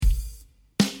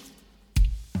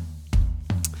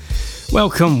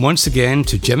Welcome once again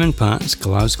to Jim and Pat's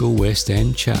Glasgow West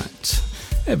End Chat.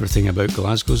 Everything about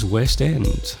Glasgow's West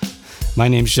End. My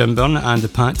name's Jim Byrne and the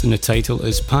Pat in the title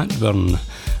is Pat Byrne,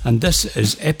 and this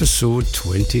is episode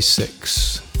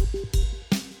 26.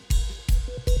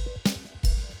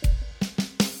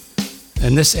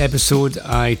 In this episode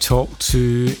I talked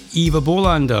to Eva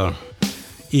Bolander.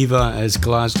 Eva is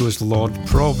Glasgow's Lord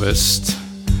Provost,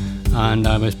 and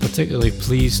I was particularly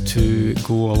pleased to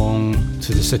go along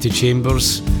to the City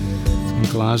Chambers in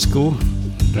Glasgow,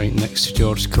 right next to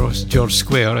George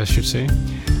Square, I should say,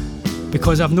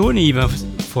 because I've known Eva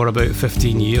for about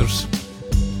 15 years,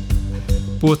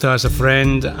 both as a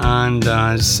friend and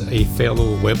as a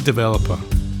fellow web developer.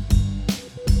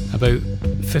 About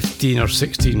 15 or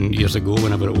 16 years ago,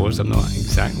 whenever it was, I'm not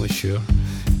exactly sure,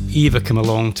 Eva came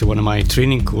along to one of my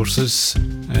training courses,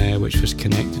 which was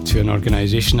connected to an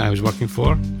organisation I was working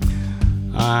for,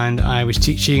 and I was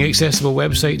teaching accessible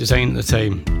website design at the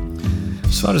time.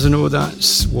 As far as I know,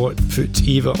 that's what put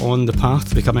Eva on the path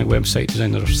to becoming a website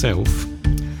designer herself.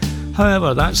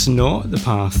 However, that's not the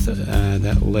path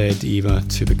that led Eva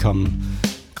to become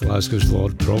Glasgow's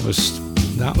Lord Provost.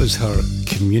 That was her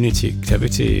community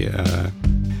activity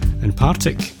in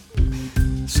Partick.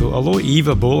 So although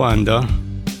Eva Bolander,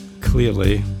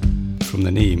 clearly from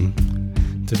the name,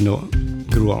 did not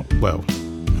grow up, well,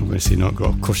 I'm going to say not grow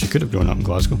up, of course she could have grown up in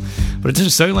Glasgow, but it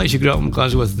doesn't sound like she grew up in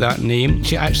Glasgow with that name.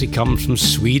 She actually comes from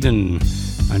Sweden,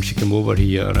 and she came over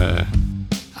here,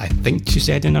 I think she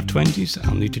said in her 20s,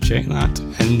 I'll need to check that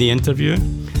in the interview,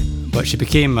 but she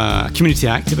became a community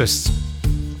activist,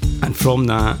 and from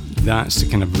that's the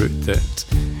kind of route that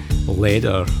led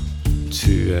her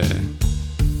to,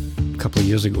 a couple of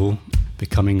years ago,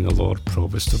 becoming the Lord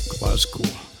Provost of Glasgow.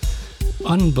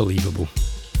 Unbelievable.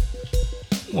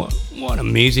 What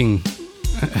amazing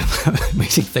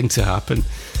thing to happen,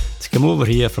 to come over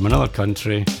here from another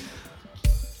country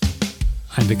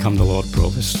and become the Lord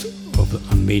Provost of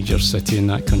a major city in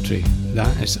that country.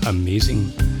 That is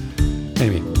amazing.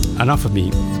 Anyway, enough of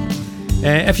me.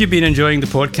 If you've been enjoying the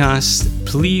podcast,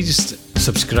 please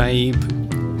subscribe.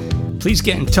 Please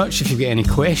get in touch if you get any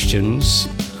questions.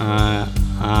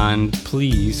 And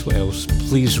please, what else?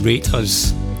 Please rate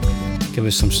us. Give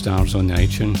us some stars on the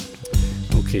iTunes.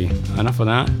 Okay, enough of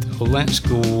that. Let's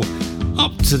go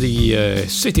up to the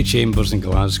City Chambers in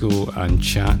Glasgow and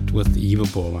chat with Eva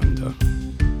Bolander.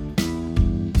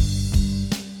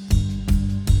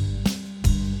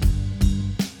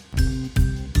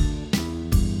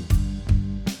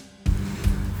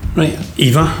 Right,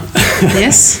 Eva.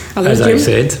 Yes, hello, as Jim. I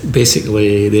said,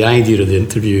 basically the idea of the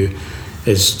interview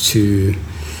is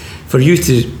for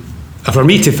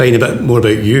me to find a bit more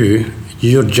about you,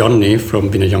 your journey from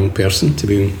being a young person to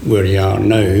being where you are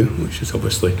now, which is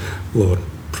obviously Lord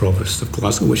Provost of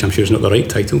Glasgow, which I'm sure is not the right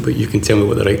title, but you can tell me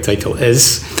what the right title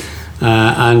is,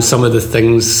 and some of the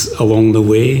things along the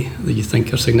way that you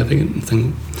think are significant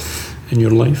in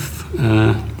your life.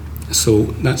 So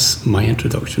that's my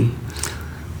introduction.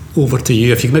 Over to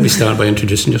you. If you could maybe start by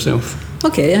introducing yourself.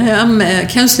 Okay, I'm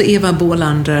Councillor Eva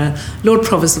Bolander, Lord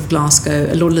Provost of Glasgow,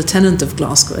 a Lord Lieutenant of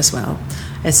Glasgow as well.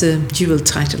 It's a dual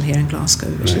title here in Glasgow,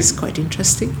 which is quite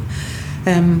interesting.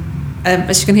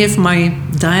 As you can hear from my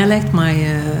dialect,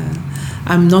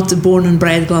 I'm not a born and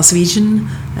bred Glaswegian,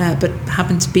 but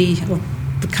happen to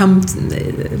become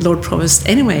Lord Provost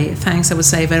anyway, thanks, I would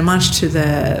say, very much to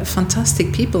the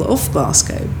fantastic people of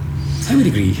Glasgow. I would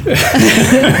agree.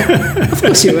 Of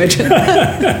course you would.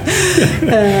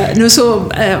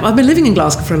 I've been living in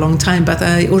Glasgow for a long time, but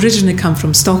I originally come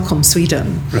from Stockholm,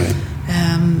 Sweden. Right.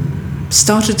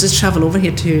 Started to travel over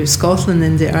here to Scotland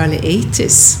in the early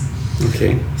 80s.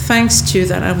 Okay. Thanks to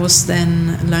that, I was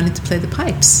then learning to play the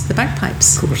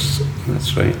bagpipes. Of course,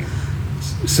 that's right.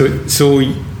 So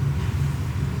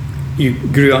you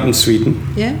grew up in Sweden.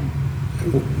 Yeah.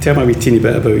 Tell me a wee teeny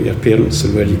bit about your parents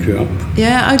and where you grew up.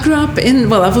 Yeah, I grew up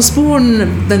I was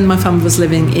born, then my family was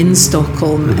living in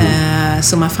Stockholm. Mm-hmm.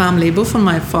 So my family, both on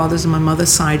my father's and my mother's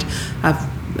side, have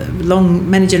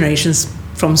many generations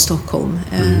from Stockholm.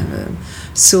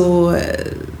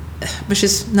 Which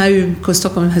is now, because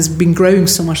Stockholm has been growing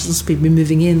so much since we've been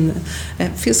moving in, it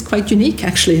feels quite unique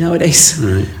actually nowadays.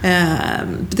 Right.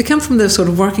 But they come from the sort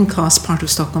of working class part of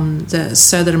Stockholm, the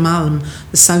Södermalm,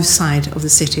 the south side of the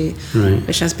city, right,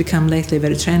 which has become lately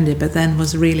very trendy, but then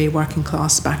was really working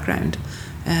class background,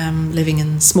 living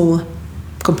in small,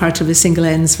 comparatively single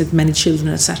ends with many children,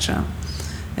 etc.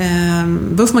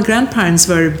 Both my grandparents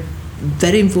were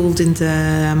very involved in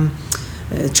the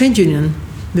trade union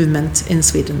movement in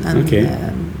Sweden, and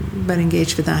were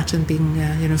engaged with that and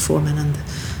being foremen and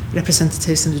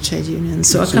representatives in the trade union.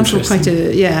 So That's I come from quite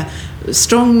a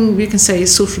strong, you can say,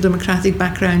 social democratic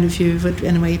background, if you would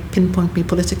anyway pinpoint me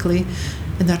politically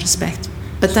in that respect.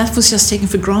 But that was just taken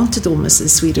for granted almost in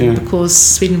Sweden, because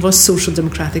Sweden was social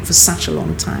democratic for such a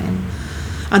long time.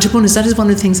 And to be honest, that is one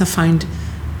of the things I've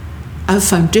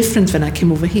found different when I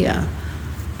came over here,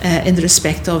 in the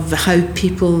respect of how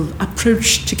people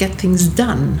approach to get things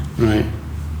done. Right.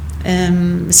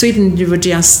 Sweden, you were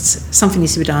just, something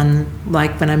needs to be done,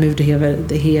 like when I moved here,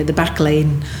 the back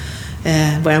lane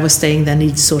where I was staying there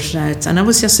needed sorted out, and I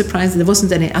was just surprised that there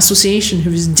wasn't any association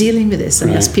who was dealing with this,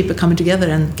 and just people coming together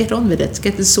and get on with it,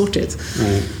 get it sorted.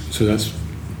 Right. So that's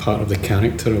part of the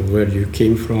character of where you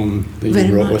came from, that you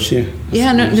brought with you.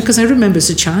 Yeah, no, because I remember as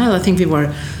a child, I think we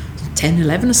were 10,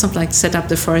 11 or something like that, set up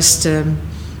the first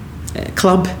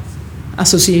club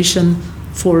association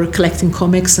for collecting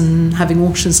comics and having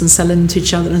auctions and selling them to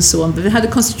each other and so on. But we had a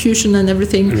constitution and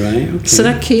everything. Right, okay. So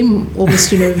that came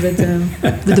almost, with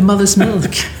the mother's milk.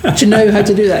 To know how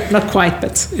to do that. Not quite,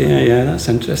 but... Yeah, that's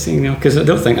interesting, because I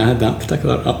don't think I had that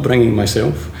particular upbringing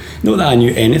myself. Not that I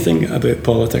knew anything about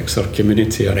politics or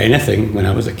community or anything when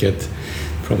I was a kid.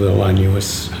 Probably all I knew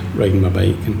was riding my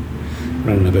bike and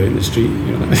running about in the street.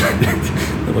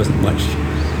 There wasn't much,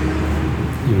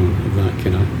 of that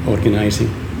kind of organising.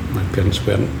 My parents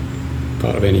weren't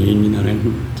part of any union or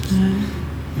anything, just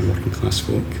working class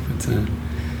folk. But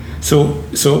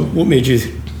so what made you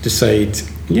decide?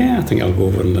 Yeah, I think I'll go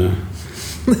over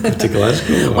to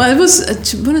Glasgow. Well, it was,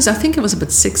 to be honest, I think I was about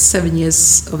 6-7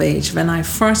 years of age when I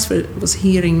first was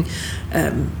hearing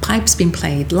pipes being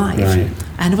played live. Right.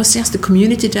 And it was just a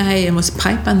community day, and was a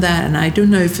pipe band there, and I don't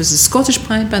know if it was a Scottish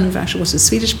pipe band or if it actually was a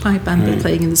Swedish pipe band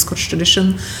playing in the Scottish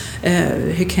tradition,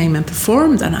 who came and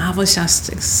performed, and I was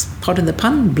just, pardon the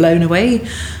pun, blown away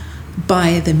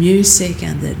by the music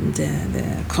and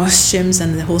the costumes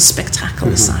and the whole spectacle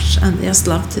as such, and I just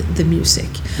loved the music.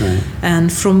 Right.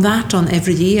 And from that on,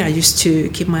 every year I used to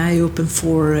keep my eye open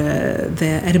for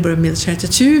the Edinburgh Military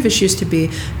Tattoo, which used to be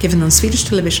given on Swedish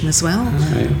television as well.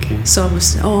 Right, okay. So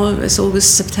it's always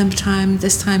September time,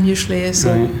 this time usually,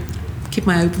 so keep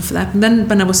my eye open for that. And then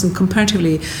when I was in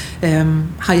comparatively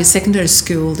higher secondary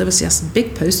school, there was just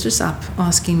big posters up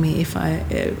asking if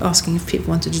people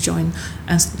wanted to join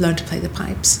and learn to play the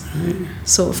pipes. Right.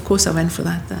 So of course I went for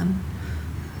that then.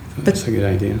 That's a good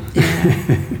idea.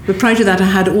 Yeah. But prior to that, I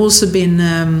had also been.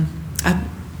 I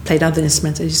played other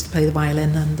instruments. I used to play the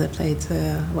violin, and I played.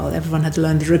 Everyone had to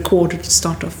learn the recorder to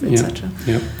start off, etc.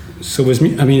 Yeah. So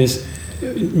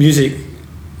music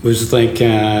was like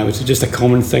was it just a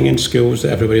common thing in schools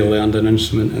that everybody learned an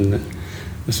instrument, and that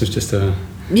this was just an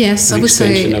I would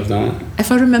say, of that. If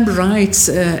I remember right,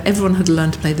 everyone had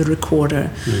learned to play the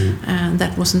recorder, and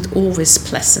that wasn't always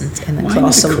pleasant in a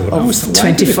class of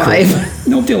 25.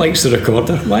 Nobody likes the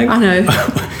recorder. Why? I know.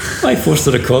 Why force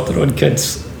the recorder on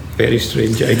kids? Very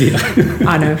strange idea.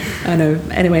 I know.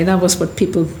 Anyway, that was what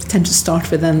people tend to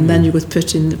start with, and then you would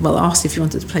put in, asked if you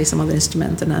wanted to play some other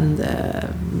instrument, and then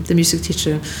the music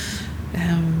teacher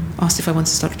asked if I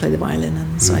wanted to start to play the violin,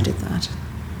 and so I did that.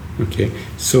 Okay,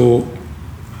 so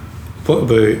what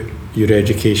about your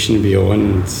education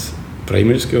beyond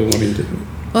primary school?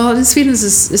 Well, in Sweden,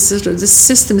 the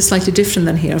system is slightly different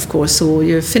than here, of course. So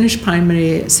you finish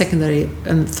primary, secondary,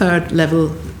 and third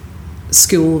level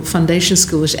school, foundation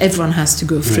school, which everyone has to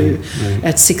go through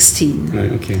at 16.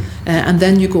 Right, okay. And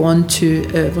then you go on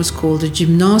to what's called a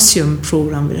gymnasium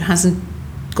program. It hasn't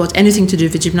got anything to do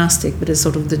with gymnastic, but it's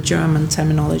sort of the German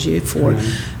terminology for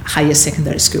higher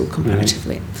secondary school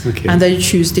comparatively. Right. Okay. And then you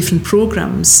choose different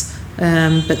programs,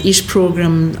 but each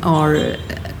program are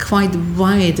quite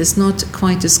wide. It's not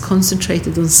quite as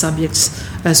concentrated on subjects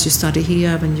as you study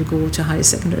here when you go to higher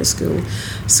secondary school.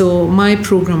 So my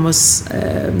program was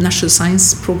natural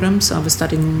science program, so I was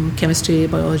studying chemistry,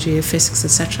 biology, physics,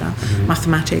 etc.,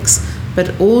 mathematics.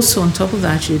 But also on top of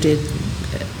that, you did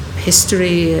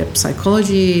history,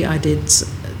 psychology. I did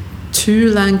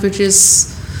 2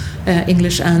 languages,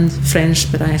 English and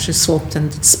French, but I actually swapped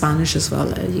and did Spanish as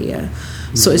well a year.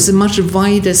 So it's a much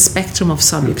wider spectrum of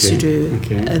subjects you do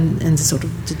in the sort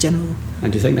of the general.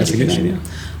 And do you think that's education? A good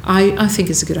idea? I think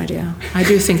it's a good idea. I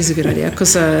do think it's a good idea,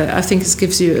 because I think it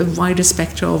gives you a wider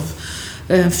spectrum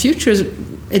of future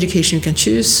education you can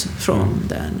choose from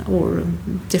then, or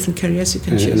different careers you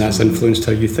can choose. And that's influenced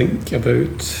how you think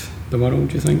about the world,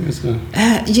 do you think?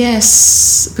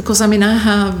 Yes, because I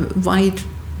have wide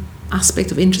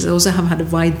aspect of interest. I also have had a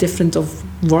wide different of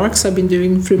works I've been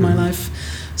doing through my life.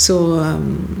 So,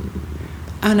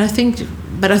 and I think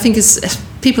it's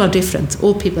people are different.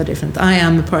 All people are different. I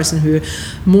am a person who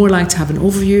more like to have an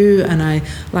overview, and I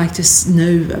like to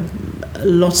know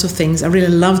lots of things. I really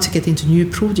love to get into new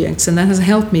projects, and that has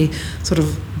helped me sort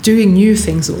of doing new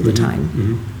things all the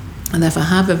time. And therefore I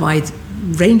have a wide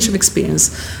range of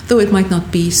experience, though it might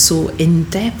not be so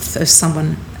in-depth as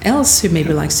someone else who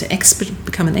maybe likes to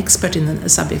become an expert in a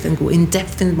subject and go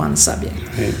in-depth in one subject.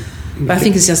 Right. But I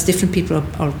think it's just different people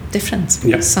are different.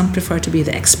 Yeah. Some prefer to be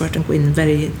the expert and go in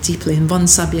very deeply in one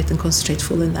subject and concentrate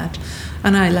full in that.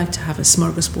 And I like to have a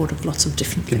smorgasbord of lots of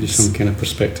different Give things. you some kind of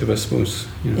perspective, I suppose.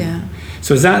 You know. Yeah.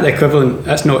 So is that the equivalent?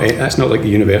 That's not like the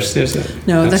university, is it?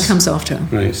 No, that comes after.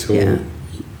 Right. So Yeah.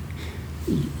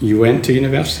 you went to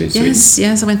university in Sweden?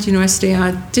 Yes, I went to university.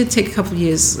 I did take a couple of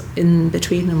years in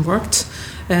between and worked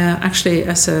actually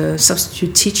as a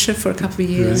substitute teacher for a couple of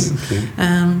years. Right,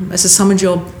 okay. As a summer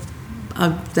job, I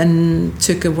then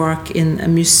took a work in a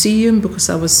museum because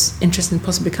I was interested in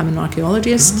possibly becoming an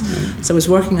archaeologist. Oh, right. So I was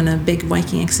working on a big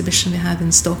Viking exhibition we had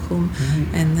in Stockholm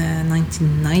in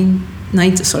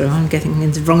 1990. Sorry, I'm getting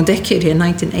in the wrong decade here.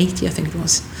 1980, I think it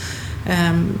was.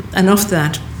 And after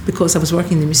that, because I was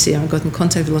working in the museum, I got in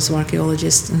contact with lots of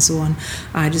archaeologists and so on.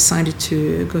 I decided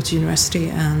to go to university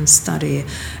and study.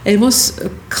 It was a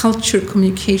culture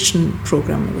communication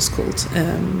program, it was called.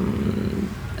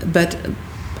 But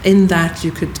in that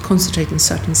you could concentrate on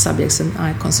certain subjects, and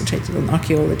I concentrated on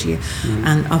archaeology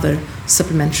and other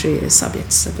supplementary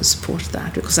subjects that would support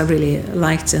that, because I really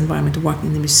liked the environment of working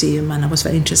in the museum, and I was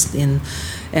very interested in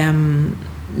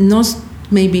not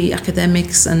maybe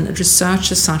academics and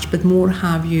research as such, but more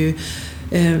have you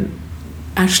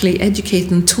actually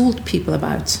educated and told people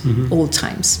about old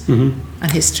times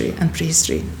and history and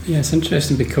prehistory. Yeah, it's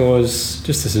interesting because,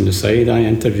 just as an aside, I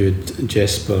interviewed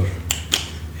Jesper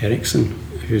Eriksson,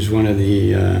 who's one of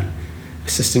the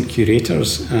assistant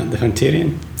curators at the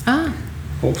Hunterian,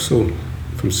 also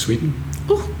from Sweden.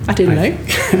 Oh, I didn't know.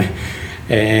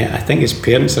 I think his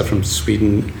parents are from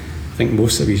Sweden. I think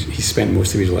he spent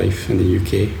most of his life in the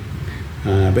UK.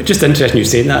 But just interesting you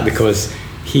saying that, because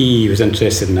he was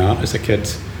interested in art as a kid,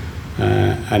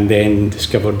 and then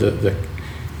discovered that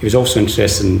he was also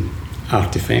interested in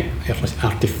artifacts.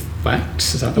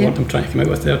 Is that the word I'm trying to come out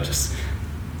with there?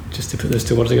 Just to put those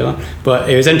two words together. But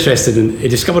he was interested in, he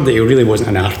discovered that he really wasn't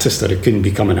an artist, or he couldn't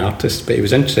become an artist, but he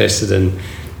was interested in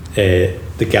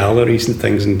the galleries and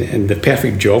things, and the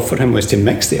perfect job for him was to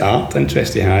mix the art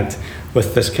interest he had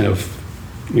with this kind of,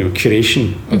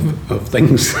 curation of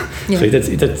things. Yeah. So he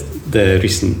did the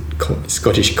recent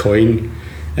Scottish coin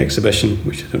exhibition,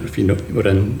 which I don't know if you know, were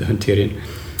in the Hunterian.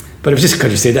 But it was just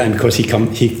because you said that, and because he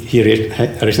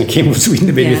originally came from Sweden,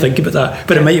 it made me think about that.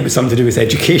 But it might have something to do with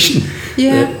education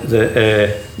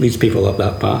that leads people up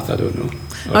that path. I don't know.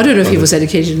 I don't know if he was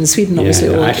educated in Sweden, obviously,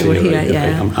 or here.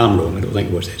 I'm wrong. I don't think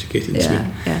he was educated in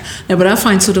Sweden. Yeah. No, but I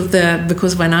find sort of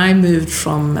because when I moved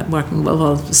from working,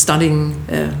 studying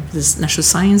this natural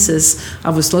sciences,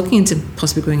 I was looking into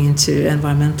possibly going into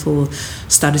environmental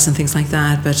studies and things like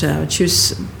that, but I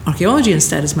chose archaeology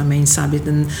instead as my main subject.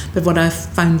 But what I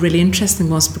found really interesting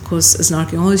was because as an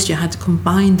archaeologist, you had to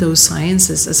combine those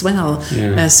sciences as well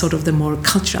as sort of the more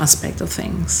culture aspect of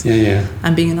things. Yeah.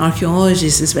 And being an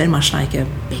archaeologist is very much like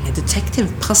being a detective,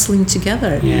 puzzling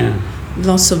together. Yeah.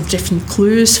 Lots of different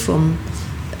clues from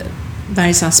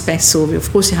various aspects. So of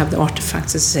course you have the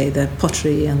artifacts, as I say, the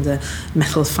pottery and the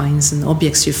metal finds and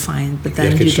objects you find. But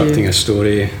then you're constructing a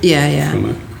story from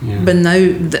it. Yeah. But now,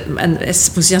 and it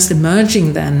was just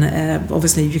emerging then,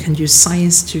 obviously you can use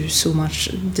science to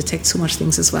detect so much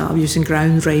things as well, using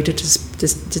ground radar to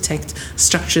detect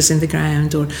structures in the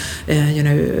ground, or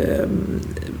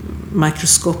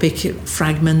microscopic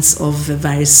fragments of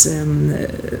various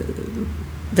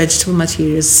vegetable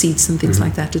materials, seeds and things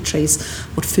like that, to trace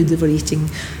what food they were eating.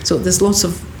 So there's lots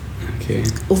of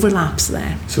overlaps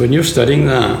there. So when you're studying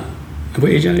that,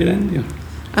 what age are you then? Yeah.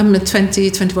 I'm at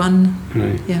 21.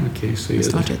 Right. Yeah. Okay. So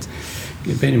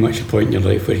you're very much a point in your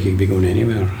life where you could be going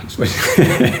anywhere.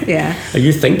 Yeah. Are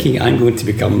you thinking, I'm going to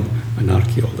become an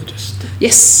archaeologist?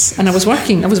 Yes, and I was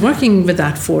working with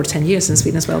that for 10 years in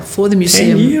Sweden as well, for the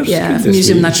museum. 10 years?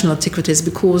 Museum of National Antiquities,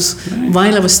 because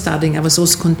while I was studying, I was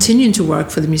also continuing to work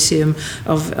for the Museum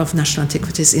of National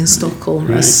Antiquities in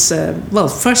Stockholm as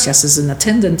first just as an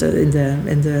attendant in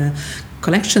the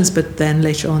collections, but then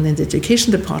later on in the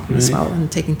education department as well,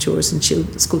 and taking tours and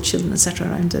school children, etc.,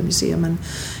 around the museum and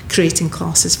creating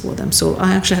classes for them. So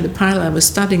I actually had a parallel. I was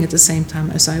studying at the same time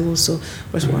as I also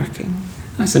was working.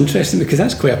 That's interesting, because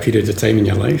that's quite a period of time in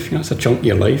your life. That's a chunk of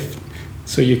your life.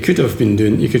 So you could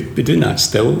be doing that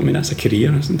still. I mean, that's a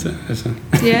career, isn't it?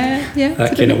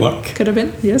 That kind of work. Could have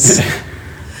been, yes.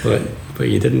 But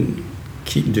you didn't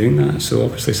keep doing that. So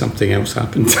obviously something else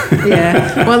happened.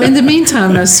 Yeah. Well, in the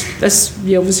meantime, as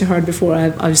you obviously heard before,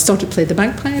 I started to play the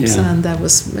bagpipes, and that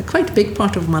was quite a big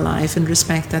part of my life in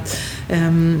respect that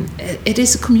it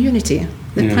is a community.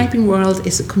 The piping world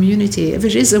is a community.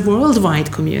 It is a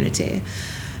worldwide community.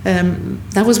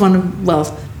 That was one of,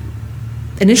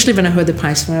 initially when I heard the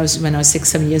pipes when I was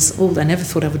 6-7 years old, I never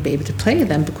thought I would be able to play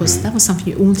them because that was something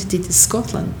you only did in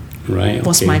Scotland. Right, okay.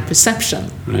 Was my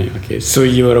perception. Right, okay. So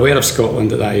you were aware of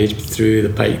Scotland at that age through the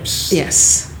pipes?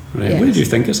 Yes. Right. Yes. What did you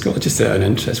think of Scotland? Just out of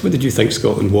interest, what did you think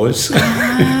Scotland was?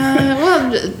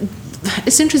 Well,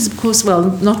 it's interesting because,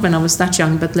 not when I was that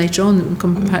young, but later on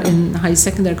in high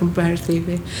secondary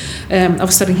comparatively, I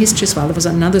was studying history as well. There was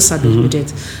another subject we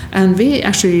did. And we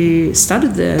actually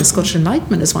studied the Scottish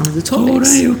Enlightenment as one of the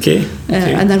topics. Oh, right, okay.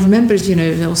 And I remember,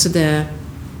 also the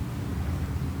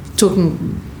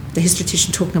history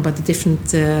teacher talking about the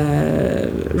different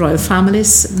royal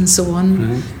families and so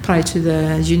on prior to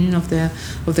the union of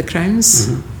the crowns.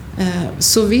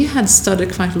 So we had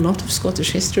studied quite a lot of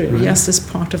Scottish history just as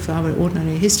part of our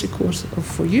ordinary history course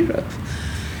for Europe.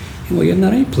 Well, you're in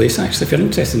the right place actually. If you're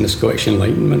interested in the Scottish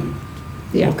Enlightenment,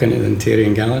 walk into the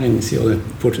Antarian Gallery and you see all the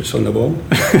portraits on the wall.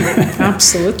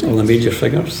 Absolutely. All the major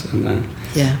figures. And I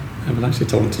was actually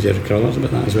talking to Jerry Crullers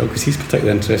about that as well, because he's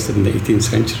particularly interested in the 18th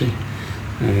century.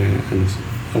 And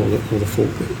all the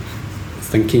folk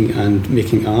thinking and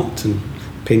making art and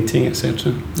painting,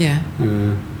 etc. Yeah.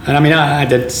 And I mean, I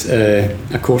did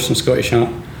a course in Scottish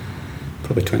art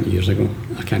probably 20 years ago.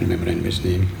 I can't remember anybody's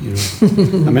name.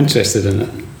 I'm interested in it,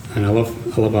 and I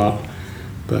love art,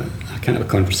 but I can't have a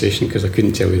conversation because I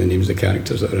couldn't tell you the names of the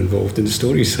characters that are involved in the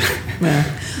stories. Yeah.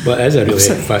 But it is a really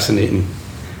fascinating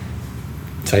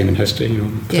time in history,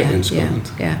 particularly in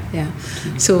Scotland. Yeah.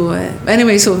 So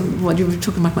anyway, so what you were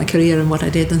talking about my career and what I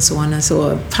did and so on. And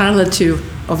so parallel to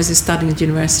obviously studying at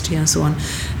university and so on,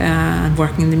 and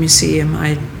working in the museum,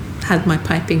 I had my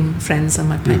piping friends and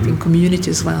my piping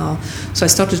community as well. So I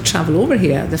started to travel over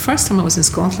here. The first time I was in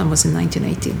Scotland was in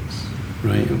 1980.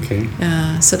 Right, okay.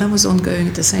 So that was ongoing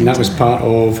at the same time. And that was part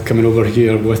of coming over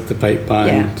here with the pipe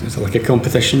band? Is it like a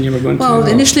competition you were going to? Well,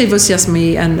 initially it was just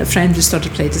me and a friend who started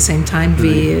to play at the same time.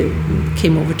 We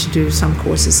came over to do some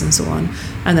courses and so on,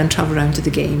 and then travel around to the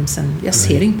games and just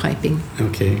hearing piping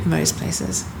in various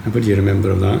places. And what do you remember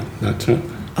of that trip?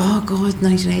 Oh God,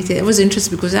 1980. It was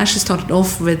interesting because I actually started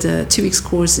off with a 2 weeks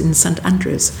course in St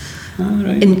Andrews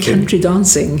in country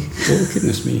dancing. Oh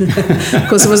goodness me!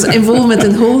 Because there was involvement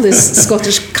in all this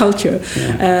Scottish culture,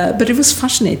 but it was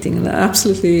fascinating and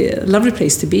absolutely lovely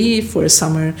place to be for a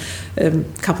summer,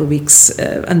 couple of weeks,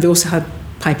 and we also had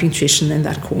piping tuition in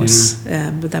that course,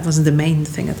 but that wasn't the main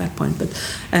thing at that point. But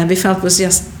we felt it was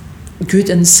just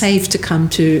good and safe to come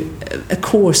to a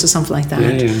course or something like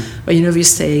that, where you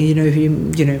stay,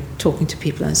 talking to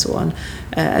people and so on,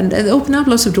 and it opened up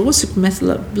lots of doors. We met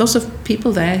lots of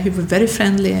people there who were very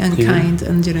friendly and kind,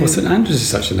 and Well, St Andrews is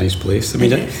such a nice place. I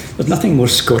mean, there's nothing more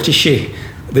Scottishy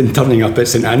than turning up at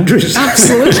St Andrews.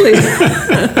 Absolutely.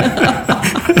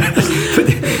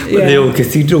 But the old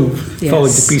cathedral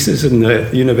falling to pieces, and the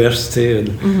university, and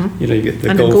you get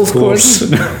the golf course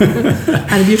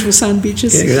and and beautiful sand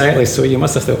beaches. Yeah, exactly. So you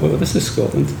must have thought, well, this is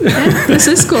Scotland. This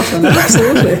is Scotland,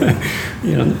 absolutely.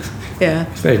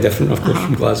 It's very different, of course,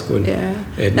 from Glasgow and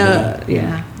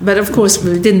Edinburgh. But of course,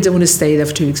 we didn't want to stay there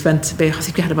for 2 weeks. I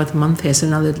think we had about a month here, so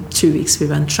another 2 weeks we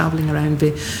went travelling around.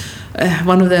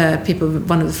 One of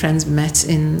the friends we met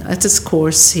at this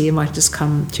course, he might just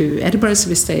come to Edinburgh, so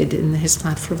we stayed in his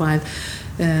flat for a while.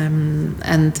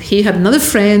 And he had another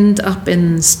friend up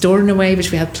in Stornoway,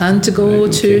 which we had planned to go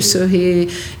to, so he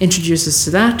introduced us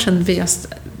to that, and we just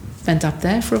went up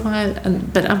there for a while.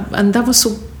 And that was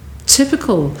so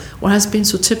typical, or has been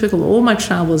so typical, all my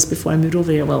travels before I moved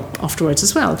over here, well, afterwards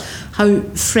as well, how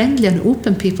friendly and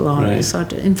open people are. They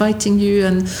start inviting you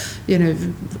and,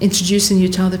 introducing you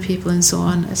to other people and so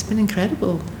on. It's been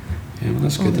incredible. Yeah, well,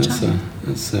 that's good.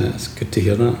 That's good to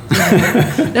hear that.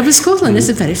 But Scotland is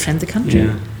a very friendly country.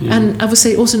 And I would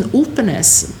say also an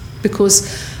openness, because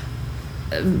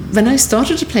when I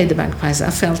started to play the bagpipes, I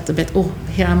felt a bit,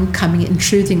 here I'm coming,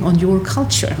 intruding on your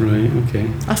culture. Right, okay.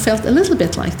 I felt a little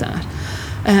bit like that.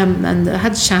 And I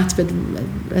had a chat with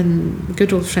a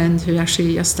good old friend who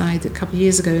actually just died a couple of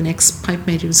years ago, an ex-pipe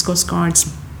major in Scots Guards,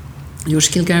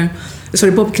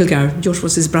 Bob Kilgour. George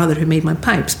was his brother who made my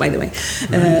pipes, by the way.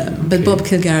 But Bob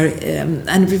Kilgour,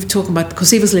 and we were talking about, because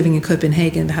he was living in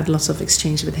Copenhagen, we had lots of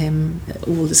exchange with him,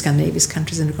 all the Scandinavian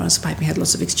countries in regards to piping had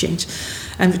lots of exchange.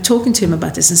 And we were talking to him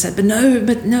about this and said, but no,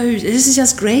 this is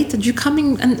just great, and you're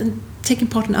coming and taking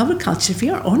part in our culture. We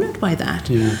are honoured by that.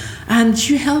 Yeah. And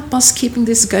you help us keeping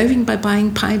this going by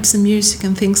buying pipes and music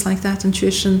and things like that and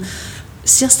tuition.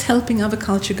 It's just helping our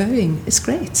culture going. It's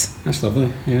great. That's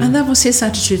lovely, yeah. And that was his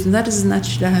attitude, and that is an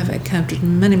attitude I have encountered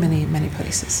in many, many, many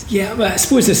places. Yeah, but I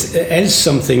suppose this is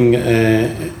something,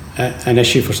 an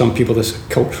issue for some people, this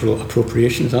cultural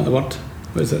appropriation, is that the word?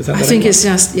 Is that I think it's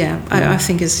just, I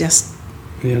think it's just,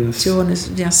 to be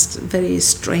honest, just very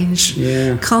strange.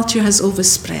 Yeah. Culture has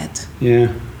overspread.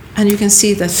 Yeah. And you can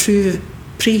see that through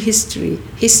prehistory,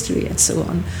 history and so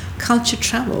on, culture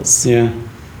travels. Yeah.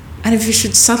 And if we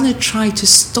should suddenly try to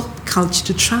stop culture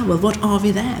to travel, what are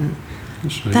we then?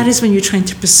 That's right. That is when you're trying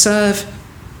to preserve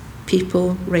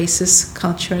people, races,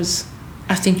 cultures.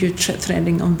 I think you're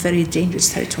treading on very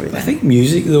dangerous territory there. I think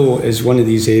music, though, is one of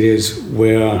these areas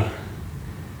where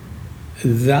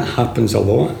that happens a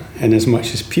lot, in as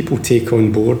much as people take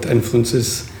on board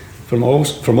influences from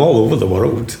all over the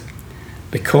world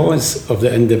because of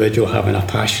the individual having a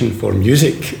passion for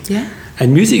music. Yeah.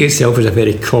 And music itself is a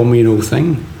very communal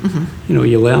thing. Mm-hmm. You know,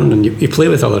 you learn and you play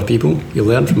with other people, you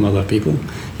learn from other people,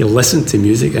 you listen to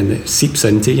music and it seeps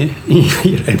into you,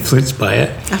 you're influenced by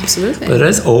it. Absolutely. But there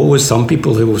is always some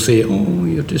people who will say, oh,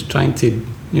 you're just trying to,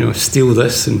 steal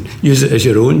this and use it as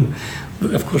your own.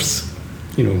 But of course,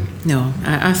 No,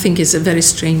 I think it's a very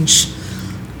strange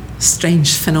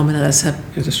phenomenon. It's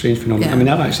a strange phenomenon. Yeah. I mean,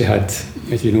 I've actually had,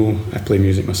 as you know, I play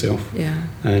music myself. Yeah.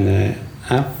 And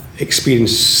I've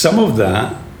experienced some of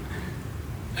that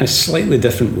in a slightly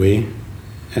different way.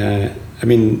 I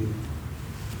mean,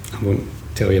 I won't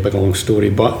tell you a big long story,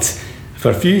 but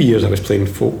for a few years I was playing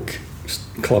folk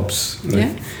clubs.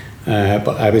 Right? Yeah.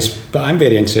 But I'm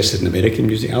very interested in American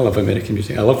music. I love American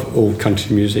music. I love old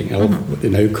country music. I love what they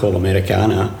now call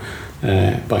Americana.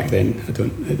 Back then,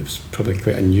 it was probably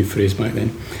quite a new phrase back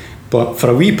then. But for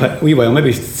a wee while,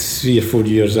 maybe 3 or 4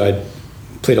 years, I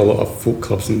played a lot of folk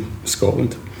clubs in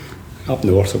Scotland, up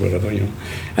north or wherever,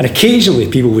 And occasionally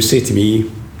people would say to me,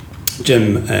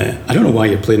 Jim, I don't know why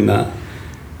you're playing that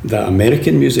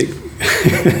American music.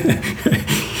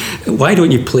 Why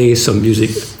don't you play some music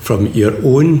from your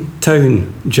own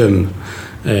town, Jim?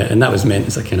 And that was meant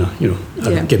as a kind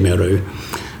of, give me a row.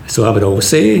 So I would always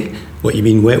say, what you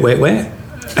mean, wet, wet, wet?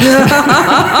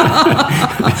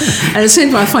 And at the same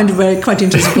time, I find it quite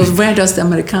interesting because where does the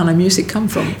Americana music come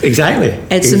from? Exactly.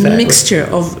 It's a mixture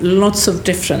of lots of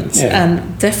different, and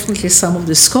definitely some of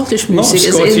the Scottish music is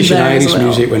in there. Scottish and Irish as well.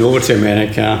 music went over to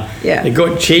America. Yeah. It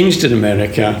got changed in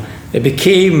America. It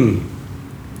became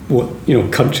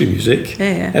country music.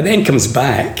 Yeah. It then comes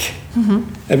back. Mm-hmm.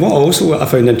 And what I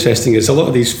found interesting is a lot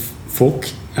of these folk.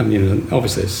 I mean,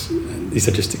 obviously these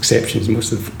are just exceptions.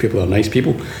 Most of the people are nice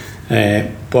people.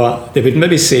 But they would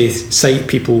maybe cite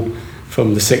people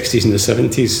from the 60s and the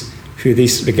 70s who they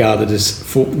regarded as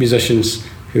folk musicians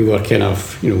who were kind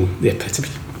of, the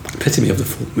epitome of the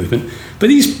folk movement. But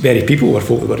these very people were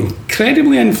folk that were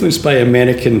incredibly influenced by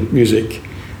American music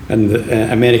and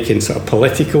the American sort of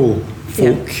political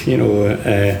folk,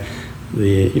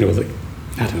 the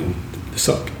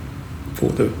sort of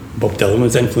folk that Bob Dylan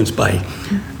was influenced by.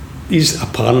 These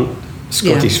apparent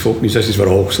Scottish folk musicians were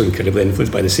also incredibly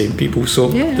influenced by the same people, so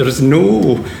there is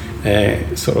no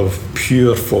sort of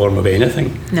pure form of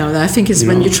anything. No, I think it's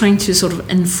when you're trying to sort of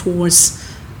enforce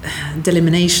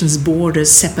delimitations, borders,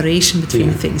 separation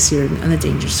between things, you're on a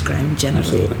dangerous ground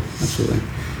generally. Absolutely.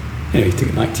 Anyway, take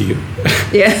it back to you.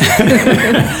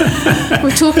 Yeah.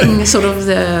 We're talking sort of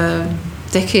the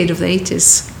decade of the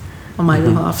 80s on my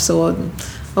behalf, so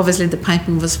obviously the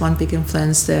piping was one big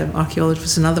influence, the archaeology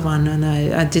was another one, and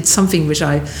I did something which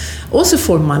I also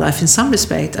formed my life in some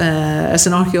respect. As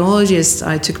an archaeologist,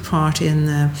 I took part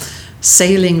in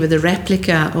sailing with a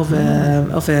replica of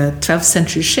a 12th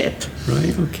century ship.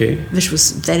 Right, okay. Which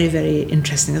was very, very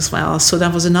interesting as well. So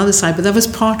that was another side, but that was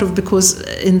part of, because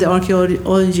in the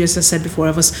archaeology, as I said before,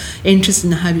 I was interested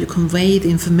in how you convey the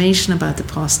information about the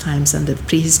past times and the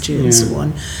prehistory and so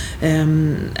on,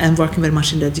 and working very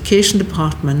much in the education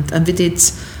department. And we did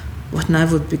what now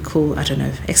would be called,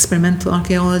 experimental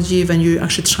archaeology, when you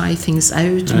actually try things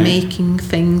out, making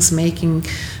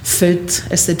food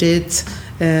as they did,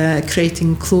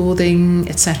 creating clothing,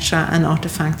 etc., and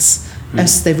artifacts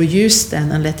as they were used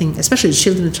then, and letting especially the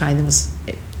children try them was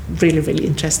really, really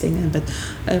interesting. But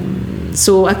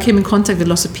so I came in contact with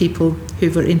lots of people who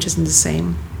were interested in the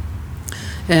same.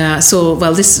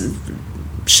 This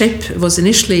ship was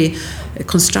initially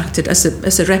constructed as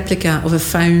a replica of a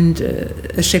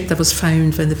ship that was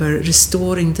found when they were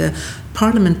restoring the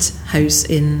Parliament House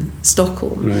in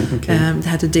Stockholm. Right, okay. They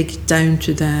had to dig down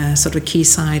to the sort of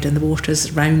quayside and the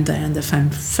waters around there, and they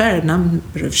found a fair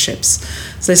number of ships.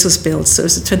 So this was built. So it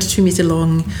was a 22 metre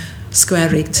long,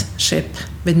 square-rigged ship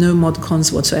with no mod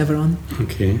cons whatsoever on.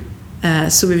 Okay.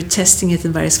 So we were testing it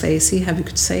in various phases, see how we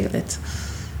could sail it,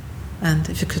 and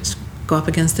if you could go up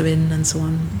against the wind and so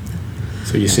on.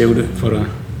 So you sailed it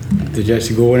did you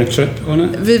actually go on a trip on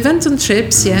it? We went on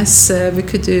trips, yes. We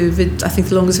could do, I think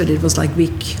the longest we did was like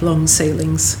week-long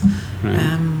sailings. Right.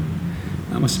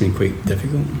 That must have been quite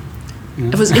difficult. Yeah.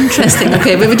 It was interesting.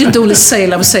 Okay, but we didn't only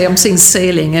sail. I'm saying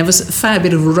sailing. There was a fair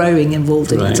bit of rowing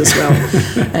involved in it as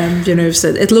well. So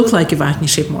it looked like a Viking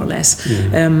ship more or less.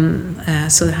 Yeah.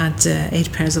 So it had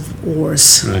 8 pairs of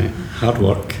oars. Right, hard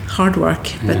work,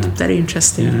 but very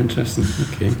interesting. Yeah, interesting.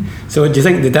 Okay. So do you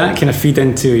think did that kind of feed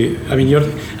into? I mean, you're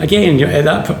at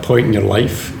that point in your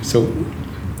life. So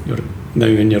you're now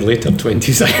in your later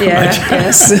 20s, I imagine.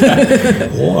 Yes.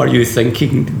 What are you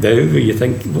thinking now?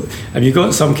 Have you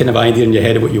got some kind of idea in your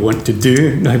head of what you want to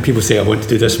do? Now people say, I want to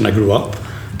do this when I grow up.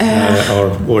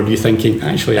 Or are you thinking,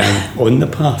 actually, I'm on the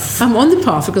path? I'm on the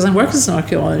path because I work as an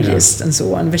archaeologist and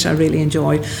so on, which I really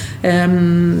enjoy.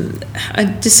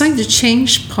 I decided to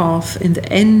change path in the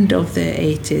end of the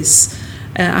 80s.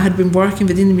 I had been working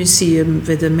within the museum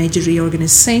with a major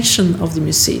reorganization of the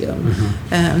museum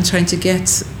and trying to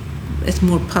get it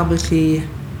more publicly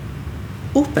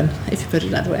open, if you put it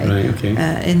that way, right,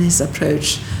 okay. In his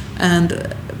approach.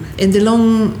 And in the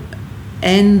long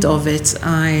end of it,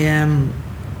 I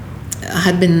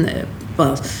had been,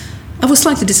 I was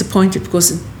slightly disappointed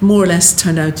because it more or less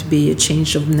turned out to be a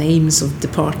change of names of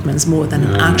departments more than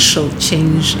an actual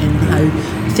change in how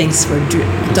things were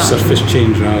done. Surface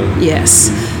change rather. Yes.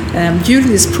 During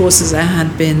this process, I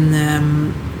had been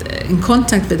in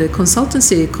contact with a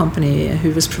consultancy company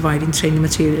who was providing training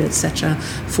material, etc.,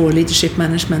 for leadership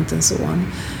management and so on,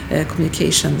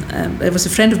 communication. It was a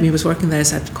friend of me who was working there,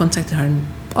 so I contacted her and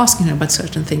asking her about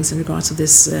certain things in regards to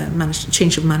this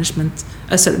change of management.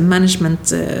 I'm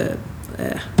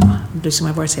losing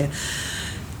my words here.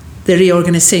 The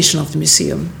reorganization of the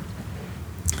museum.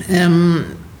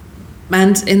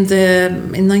 And in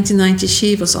 1990,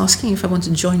 she was asking if I wanted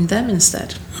to join them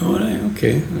instead. Oh, right,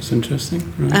 okay, that's interesting.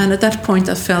 Right. And at that point,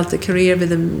 I felt a career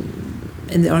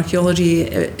in the archaeology,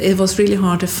 it was really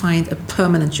hard to find a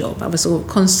permanent job. I was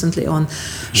constantly on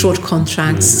short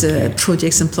contracts,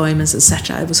 projects, employments,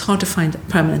 etc. It was hard to find a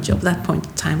permanent job. At that point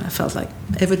in time, I felt like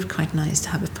it would be quite nice to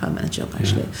have a permanent job,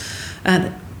 actually.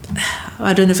 And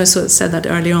I don't know if I said that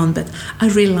early on, but I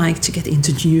really like to get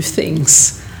into new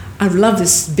things. I love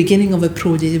this beginning of a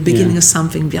project, the beginning of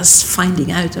something, just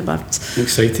finding out about.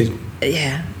 Excited.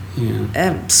 Yeah.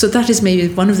 So that is maybe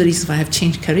one of the reasons why I have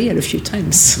changed career a few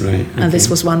times. Right. Okay. And this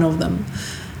was one of them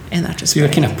in that respect. So you're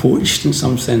kind of poached in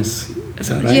some sense, is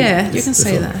that right? Yeah, you can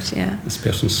say that, yeah. This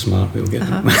person's smart, we'll get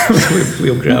them.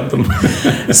 we'll grab them.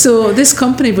 So this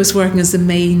company was working as the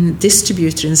main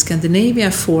distributor in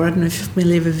Scandinavia for, I don't know if you're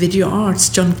familiar with Video Arts,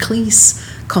 John Cleese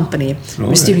company,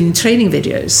 was doing training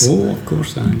videos. Oh, of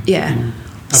course, yeah.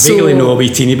 I vaguely know a wee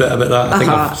teeny bit about that. I think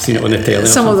I've seen it on the telly.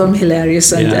 Some of them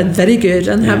hilarious and very good,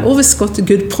 and have always got a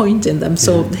good point in them.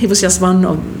 So he was just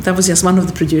that was just one of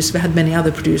the producers. We had many other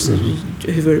producers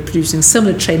who were producing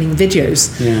similar training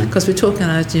videos. Because we're talking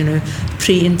about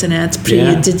pre-internet,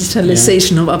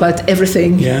 pre-digitalization of about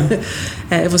everything.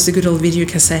 It was the good old video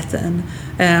cassette then.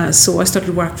 So I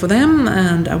started work for them,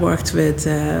 and I worked with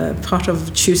part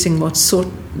of choosing what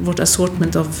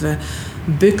assortment of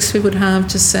books we would have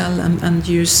to sell and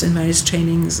use in various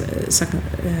trainings,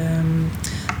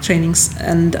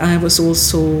 and I was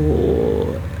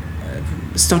also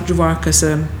started to work as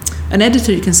an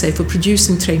editor, you can say, for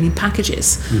producing training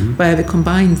packages, where we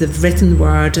combined the written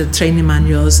word, training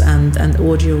manuals, and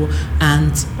audio,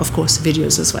 and of course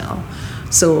videos as well.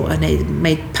 So I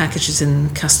made packages in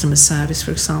customer service,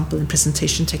 for example, and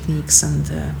presentation techniques,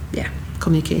 and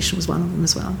communication was one of them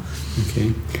as well.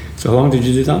 Okay. So how long did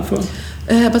you do that for?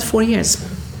 About 4 years.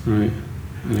 Right.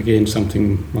 And again,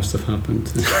 something must have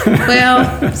happened.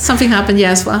 Well, something happened,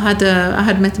 yes. Well, I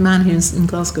had met a man here in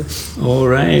Glasgow. Oh,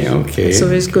 right, okay. So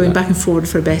we was going back and forward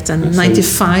for a bit, and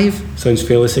 95. Sounds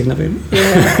fairly significant.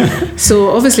 Yeah.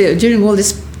 So obviously, during all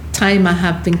this time I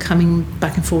have been coming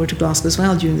back and forward to Glasgow as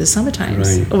well during the summer times.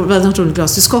 Right. Or, well, not only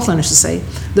Glasgow, to Scotland, I should say.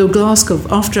 Though Glasgow,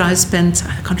 after I spent,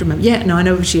 I can't remember, I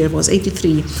know which year it was,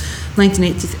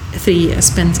 1983, I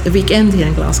spent a weekend here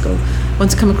in Glasgow.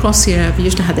 Once I come across here, we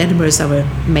usually had Edinburgh as our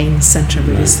main centre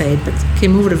where we stayed, but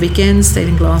came over a weekend, stayed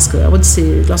in Glasgow. I went to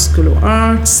see Glasgow School of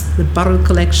Arts, the Burrell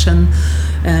Collection,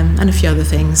 and a few other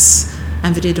things.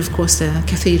 And we did, of course, the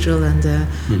cathedral and the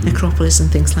necropolis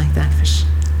and things like that, which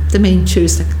the main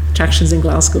tourist attractions in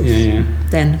Glasgow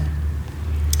then.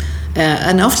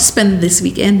 And after spending this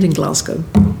weekend in Glasgow,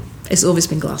 it's always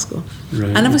been Glasgow.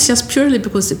 Right. And it was just purely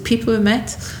because the people we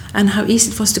met and how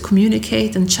easy it was to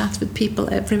communicate and chat with people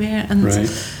everywhere. And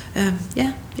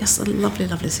just a lovely,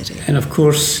 lovely city. And of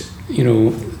course,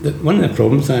 one of the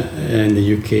problems in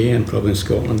the UK and probably in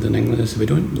Scotland and England is we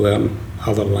don't learn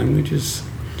other languages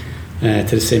to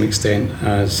the same extent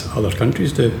as other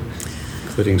countries do,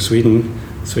 including Sweden.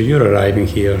 So you're arriving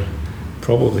here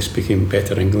probably speaking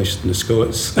better English than the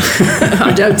Scots.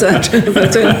 I doubt that.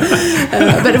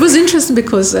 But it was interesting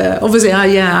because obviously I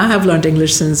have learned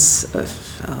English since,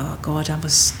 I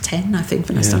was 10, I think,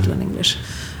 when I started learning English.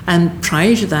 And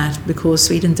prior to that, because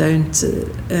Sweden don't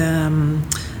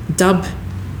dub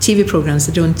TV programs,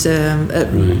 they don't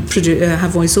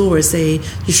have voiceovers, they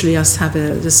usually just have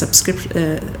the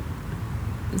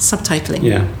subtitling.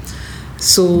 Yeah.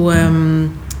 So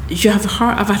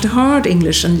I've had hard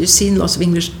English, and you've seen lots of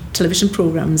English television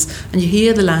programs, and you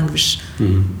hear the language.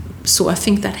 So I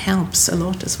think that helps a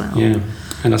lot as well. Yeah,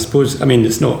 and I suppose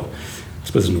there's no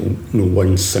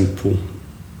one simple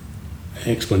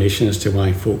explanation as to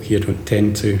why folk here don't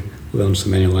tend to learn so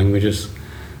many languages.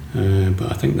 But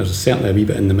I think there's certainly a wee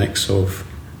bit in the mix of,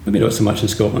 maybe not so much in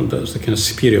Scotland, but there's the kind of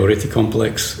superiority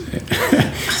complex.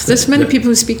 There's many people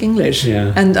who speak English,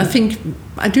 and I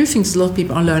do think a lot of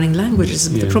people are learning languages.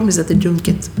 The problem is that they don't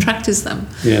get to practice them.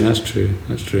 Yeah, that's true.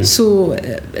 So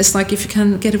it's like if you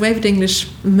can get away with English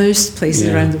most places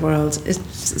around the world,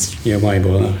 why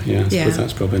bother? Yeah, I suppose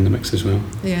that's probably in the mix as well.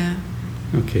 Yeah.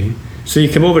 Okay. So you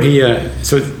come over here,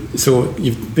 so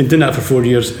you've been doing that for 4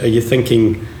 years. Are you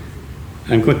thinking,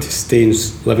 I'm going to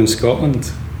live in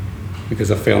Scotland because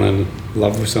I fell in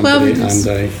love with somebody and I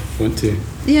want to stay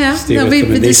with them,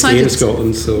 and they stay in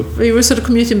Scotland. So we were sort of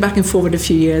commuting back and forward a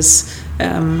few years,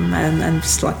 and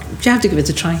it's like, you have to give it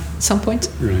a try at some point.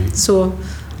 Right. So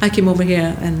I came over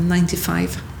here in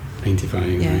 95. 95,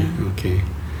 right, okay.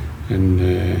 And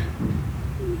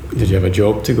did you have a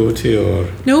job to go to, or?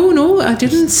 No, I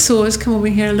didn't. So I was come over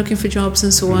here looking for jobs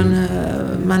and so on.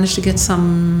 Managed to get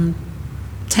some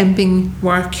temping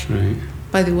work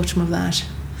by the autumn of that.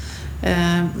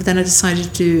 Then I decided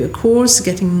to do a course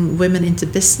getting women into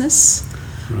business,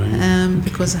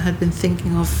 because I had been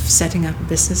thinking of setting up a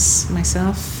business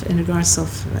myself in regards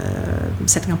of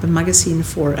setting up a magazine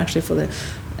for the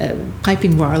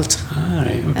piping world.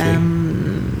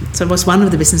 So it was one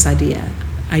of the business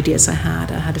ideas I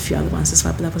had. I had a few other ones as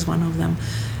well, but that was one of them.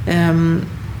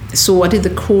 So I did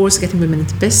the course getting women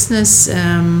into business.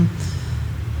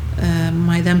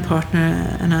 My then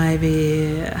partner and I,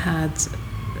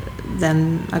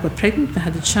 then I got pregnant. We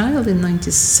had a child in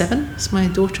 97. Was my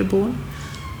daughter born,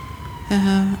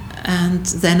 and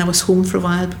then I was home for a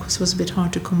while because it was a bit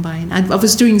hard to combine. I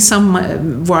was doing some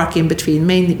work in between,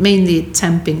 mainly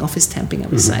temping, office temping, I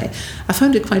would say. I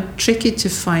found it quite tricky to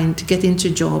get into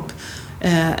a job.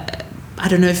 I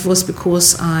don't know if it was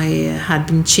because I had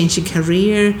been changing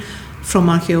career from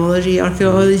archaeology.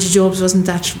 Archaeology jobs wasn't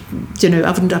that,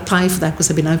 I wouldn't apply for that because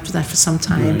I've been out of that for some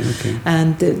time.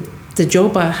 And the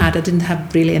job I had, I didn't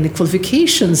have really any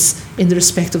qualifications in the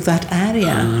respect of that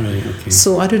area.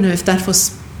 So I don't know if that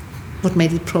was what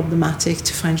made it problematic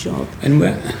to find a job. And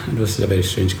this is a very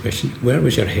strange question, where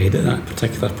was your head at that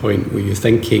particular point? Were you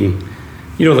thinking,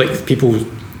 like people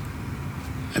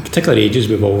at particular ages,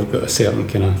 we've all got a certain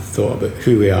kind of thought about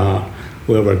who we are,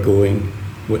 where we're going,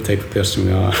 what type of person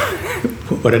we are,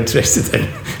 what we're interested in,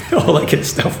 all that kind of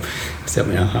stuff.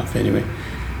 Certainly I have anyway.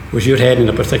 Was your head in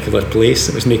a particular place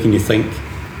that was making you think,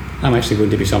 I'm actually going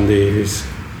to be somebody who's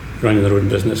running their own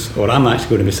business, or I'm actually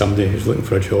going to be somebody who's looking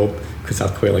for a job because I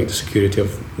quite like the security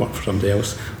of work for somebody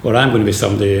else, or I'm going to be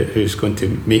somebody who's going to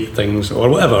make things, or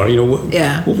whatever,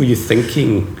 what were you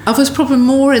thinking? I was probably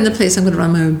more in the place I'm going to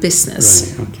run my own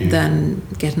business than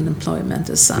get an employment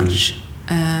as such.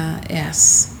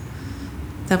 Yes.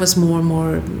 That was more and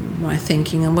more my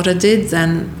thinking. And what I did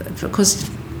then, because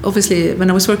obviously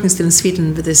when I was working still in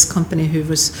Sweden with this company who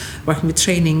was working with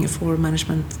training for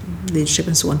management, leadership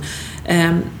and so on,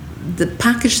 the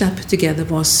package that I put together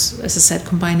was, as I said,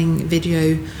 combining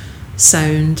video,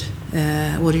 sound,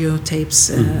 audio tapes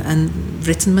and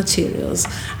written materials,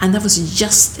 and that was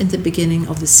just in the beginning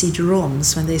of the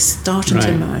CD-ROMs when they started to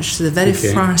emerge. So the very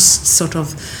first sort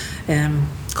of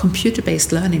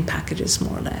computer-based learning packages,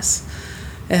 more or less.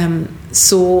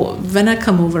 So when I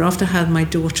come over, after I had my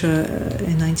daughter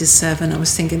in 97, I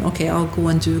was thinking, okay, I'll go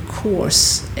and do a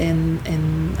course in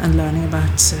learning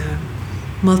about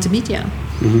multimedia.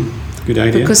 Good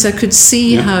idea. Because I could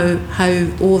see how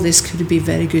all this could be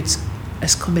very good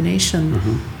as combination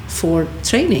for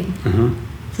training,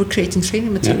 for creating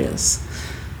training materials.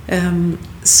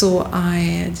 So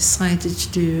I decided to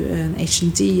do an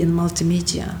H&D in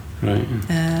multimedia. Right.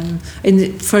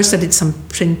 First I did some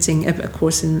printing, a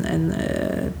course in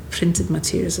printed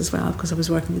materials as well, because I was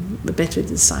working with better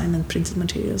design and printed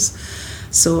materials.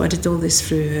 So I did all this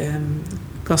through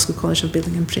Glasgow College of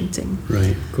Building and Printing.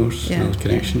 Right, of course, that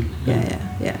connection.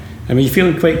 Yeah. I mean, you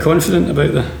feeling quite confident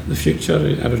about the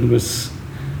future? Everything was,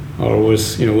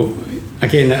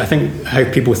 again, I think how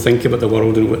people think about the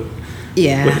world and what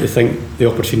they think the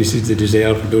opportunities they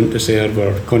deserve or don't deserve,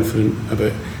 or confident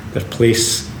about their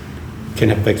place, can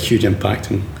have a big, huge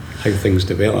impact on how things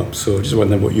develop. So just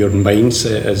wondering what your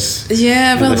mindset is.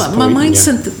 Yeah, well, my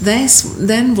mindset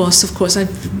then was, of course, I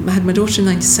had my daughter in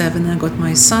 97 and I got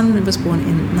my son, who was born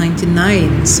in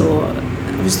 99. So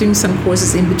I was doing some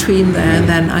courses in between there, and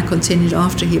then I continued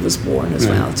after he was born as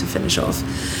well to finish off.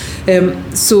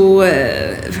 So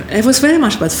it was very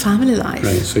much about family life.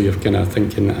 Right, so you're kind of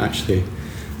thinking, actually,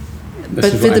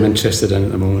 this is what I'm interested in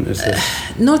at the moment. Is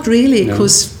this? Not really,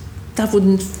 because that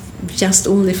wouldn't just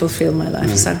only fulfill my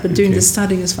life side, but doing the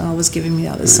studying as well was giving me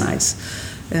other sides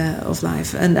of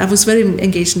life. And I was very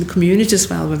engaged in the community as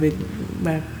well, where we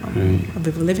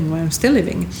were living, where I'm still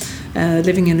living.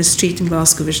 Living in a street in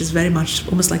Glasgow, which is very much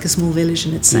almost like a small village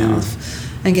in itself,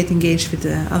 and get engaged with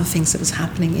the other things that was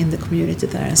happening in the community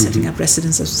there, and setting up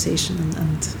residents association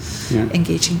and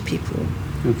engaging people.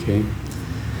 Okay.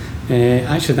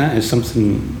 Actually, that is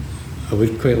something I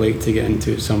would quite like to get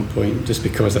into at some point, just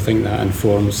because I think that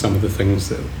informs some of the things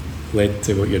that led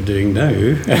to what you're doing now.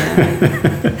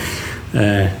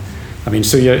 I mean,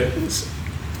 so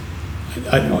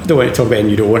I don't want to talk about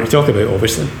anything you don't want to talk about,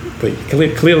 obviously, but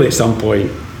clearly at some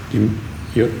point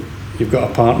you've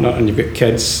got a partner and you've got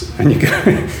kids and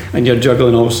you're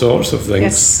juggling all sorts of things.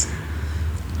 Yes.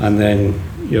 And then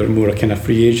you're more a kind of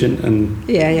free agent, and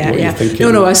what you're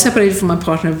thinking. No, I separated from my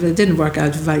partner, but it didn't work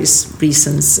out for various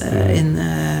reasons. In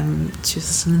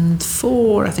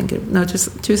 2004, I think,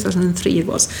 2003 it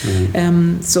was.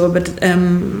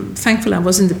 Thankfully I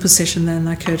was in the position then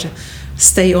I could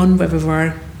stay on where we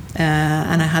were.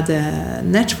 And I had a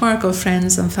network of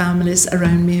friends and families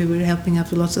around me who were helping out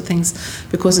with lots of things,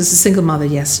 because as a single mother,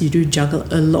 yes, you do juggle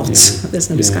a lot. There's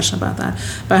no discussion about that.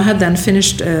 But I had then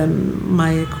finished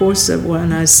my course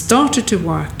when I started to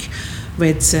work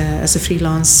with as a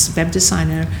freelance web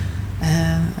designer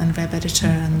and web editor,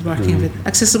 and working with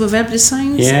accessible web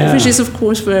designs, which is of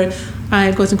course where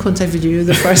I got in contact with you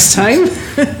the first time.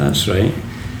 That's right.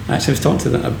 Actually, I was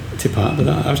talking to Pat about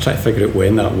that. I was trying to figure out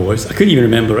when that was. I couldn't even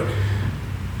remember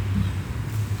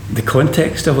the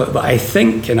context of it, but I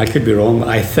think, and I could be wrong, but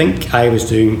I think I was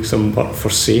doing some work for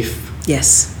SAFE.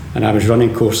 Yes. And I was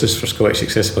running courses for Scottish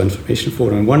Accessible Information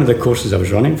Forum, and one of the courses I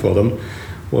was running for them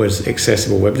was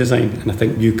accessible web design, and I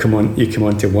think you come on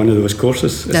to one of those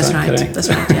courses. Is That's that right. correct? That's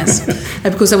right. Yes,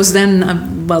 because I was then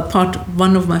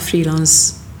one of my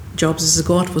freelance jobs as a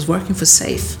guard was working for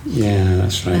SAFE. Yeah,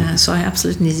 that's right. So I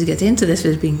absolutely needed to get into this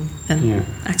with being an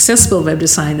accessible web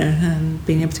designer and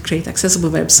being able to create accessible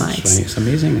websites. That's right. It's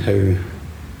amazing how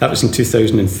that was in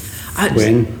 2000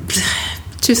 when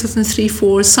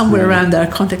 2003-04, somewhere around there.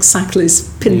 I can't exactly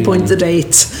pinpoint the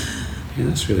date. Yeah,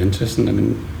 that's really interesting. I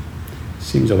mean, it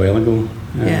seems a while ago.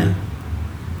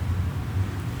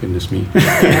 Goodness me.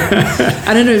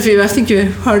 I don't know if I think you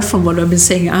heard from what I've been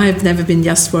saying. I've never been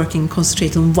just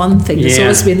concentrating on one thing. There's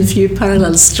always been a few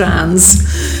parallel strands.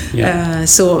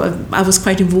 So I was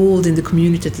quite involved in the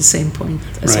community at the same point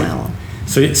as well.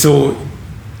 So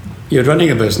you're running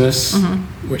a business,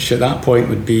 which at that point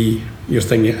would be your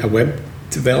thing, a web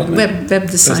development? Web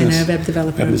designer, business. web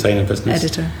developer. Web designer business.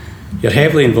 Editor. You're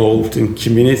heavily involved in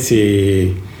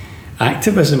community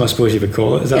activism, I suppose you would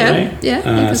call it. Is that right?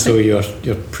 Yeah. So you're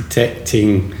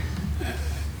protecting.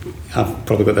 I've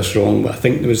probably got this wrong, but I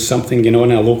think there was something in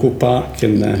a local park.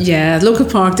 Local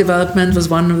park development was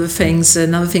one of the things.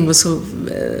 Another thing was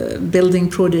building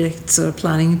projects or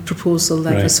planning proposal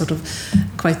that was sort of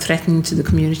quite threatening to the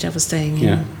community I was staying in.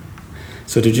 Yeah.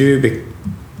 So did you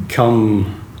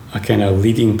become a kind of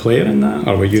leading player in that,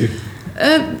 or were you?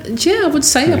 I would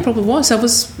say I probably was. I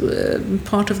was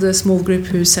part of the small group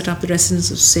who set up the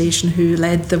Residents Association, who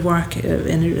led the work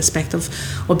in respect of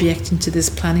objecting to these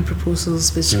planning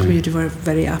proposals, which the community were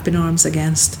very up in arms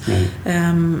against.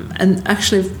 And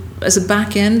actually, as a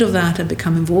back end of that, I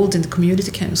become involved in the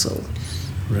community council.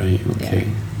 Right, okay.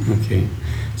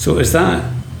 So is that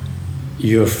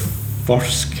your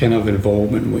first kind of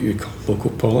involvement in what you call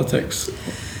local politics?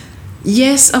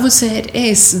 Yes, I would say it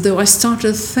is, though I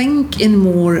started to think in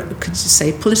more, could you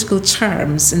say, political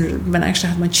terms when I actually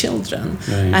had my children.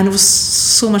 And it was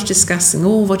so much discussing,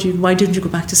 why didn't you go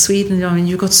back to Sweden? I mean,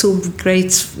 you got so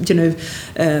great,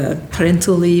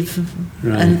 parental leave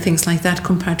and things like that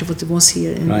compared to what it was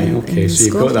here in so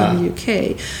Scotland and the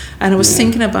UK. And I was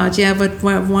thinking about, but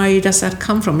why does that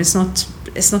come from? It's not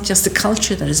just the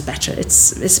culture that is better,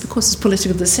 it's because it's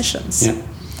political decisions.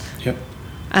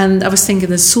 And I was thinking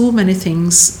there's so many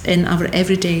things in our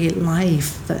everyday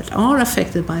life that are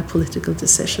affected by political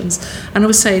decisions. And I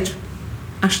would say,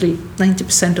 actually,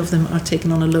 90% of them are taken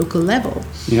on a local level.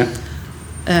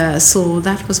 So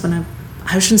that was when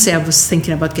I shouldn't say I was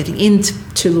thinking about getting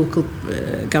into local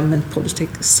government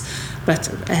politics, but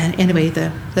anyway, the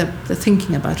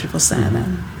thinking about it was there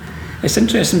then. It's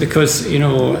interesting because, you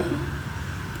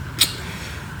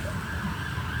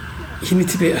need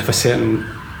to have a certain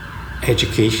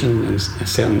education and a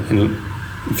certain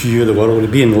view of the world, to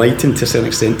be enlightened to a certain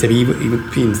extent, to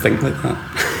even think like that.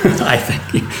 I think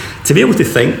to be able to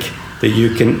think that you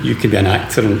can be an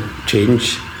actor and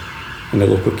change in the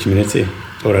local community,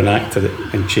 or an actor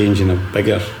and change in a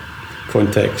bigger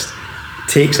context,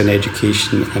 takes an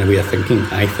education and a way of thinking,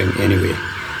 I think, anyway.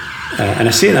 And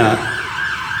I say that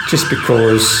just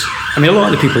because, a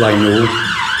lot of the people I know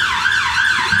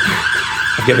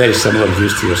have got very similar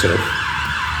views to yourself.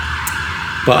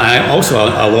 But a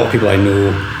lot of people I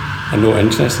know are not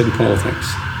interested in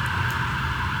politics.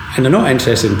 And they're not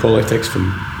interested in politics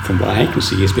from what I can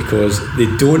see is because they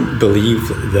don't believe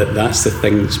that that's the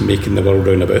thing that's making the world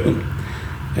round about them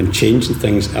and changing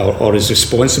things, or is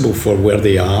responsible for where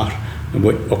they are and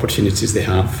what opportunities they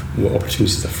have, what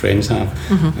opportunities their friends have,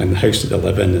 and the house that they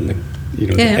live in, and the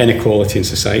inequality in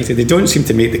society. They don't seem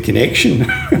to make the connection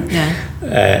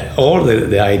or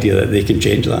the idea that they can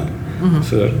change that.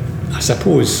 So I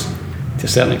suppose, to a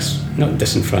certain extent, not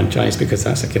disenfranchised because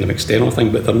that's a kind of external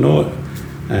thing, but they're not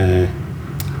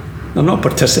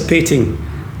participating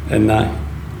in that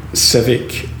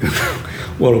civic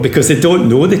world because they don't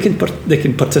know they can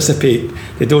participate.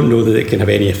 They don't know that it can have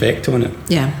any effect on it.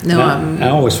 I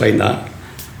always find that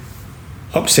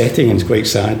upsetting and it's quite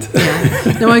sad.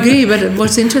 I agree. But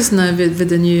what's interesting now with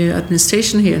the new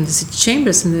administration here in the city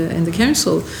chambers in the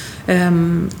council,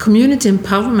 community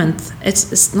empowerment,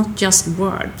 it's not just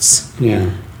words.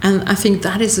 And I think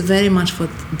that is very much what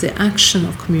the action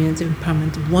of community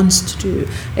empowerment wants to do.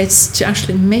 It's to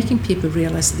actually making people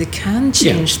realize that they can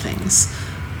change things.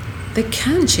 They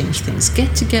can change things,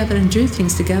 get together and do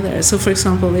things together. So, for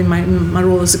example, in my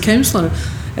role as a councillor,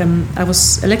 I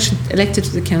was elected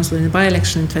to the council in a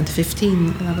by-election in 2015,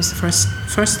 and that was the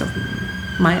first of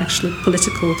my actual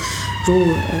political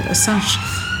role as such.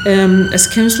 As a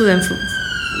councillor,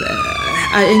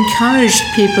 I encouraged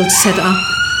people to set up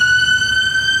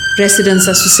residents'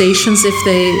 associations if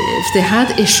they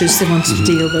had issues they wanted to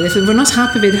deal with. If they were not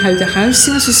happy with how the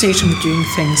housing association were doing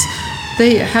things,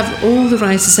 they have all the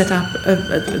rights to set up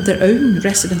their own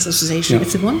residents' association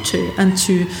if they want to, and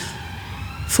to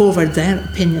forward their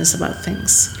opinions about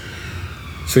things.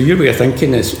 So your way of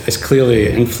thinking is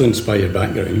clearly influenced by your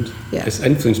background. Yeah. It's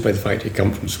influenced by the fact that you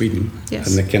come from Sweden, and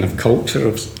the kind of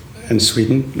culture in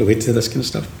Sweden related to this kind of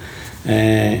stuff,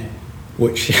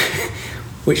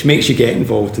 which makes you get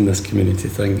involved in this community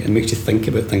thing and makes you think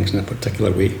about things in a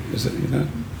particular way. Is it?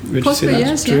 Would possibly, you say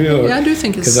that's yes, true? Yeah, I do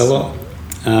think it's... Because a lot...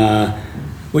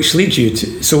 which leads you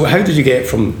to... So how did you get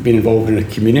from being involved in a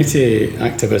community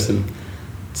activism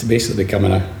to basically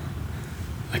becoming a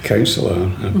councillor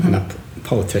and a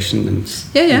politician in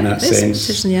that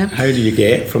sense? How do you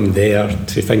get from there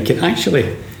to thinking,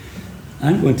 actually,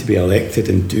 I'm going to be elected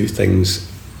and do things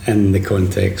in the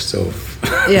context of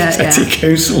city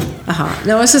council?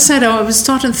 Now, as I said, I was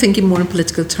starting thinking more in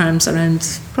political terms around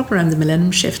the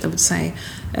millennium shift, I would say.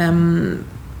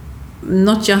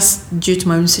 Not just due to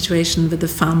my own situation with the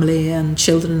family and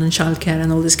children and childcare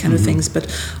and all these kind of things, but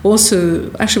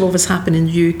also actually what was happening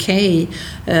in the UK.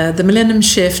 The millennium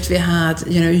shift, we had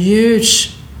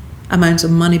huge amounts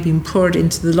of money being poured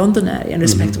into the London area in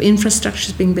respect of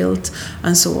infrastructures being built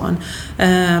and so on.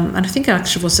 And I think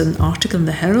actually was an article in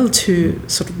the Herald who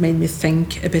sort of made me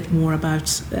think a bit more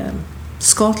about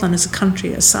Scotland as a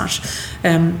country as such,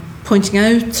 pointing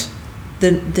out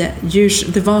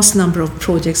the vast number of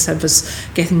projects that was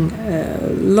getting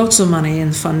lots of money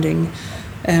and funding,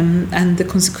 and the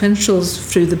consequentials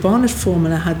through the Barnett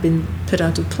formula had been put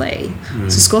out of play.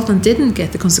 So Scotland didn't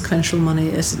get the consequential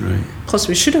money as it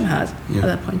possibly should have had at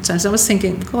that point in time. So I was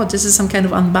thinking, God, this is some kind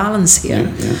of unbalance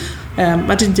here.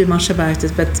 I didn't do much about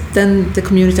it, but then the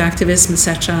community activism,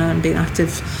 etc., and being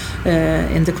active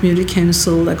in the community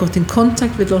council, I got in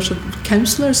contact with lots of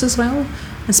councillors as well,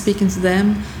 and speaking to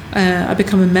them. I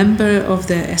became a member of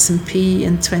the SNP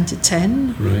in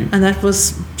 2010, and that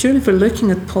was purely for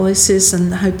looking at policies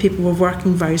and how people were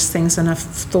working various things, and I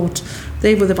thought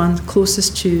they were the ones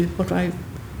closest to what I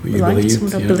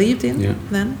believed in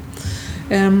then.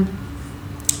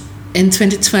 In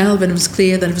 2012, when it was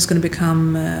clear that it was going to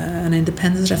become an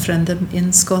independence referendum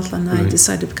in Scotland, I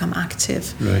decided to become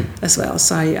active as well.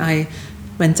 So I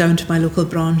went down to my local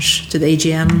branch, to the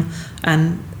AGM,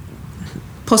 and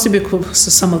possibly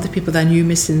because some of the people that knew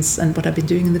me since and what I've been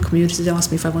doing in the community, they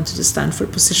asked me if I wanted to stand for a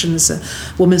position as a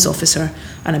women's officer,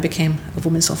 and I became a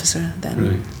women's officer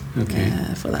then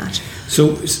for that.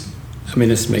 So, I mean,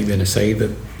 this might be an aside,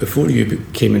 but before you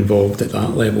became involved at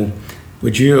that level,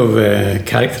 would you have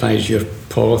characterised your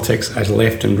politics as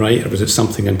left and right, or was it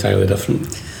something entirely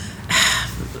different?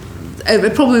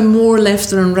 Probably more left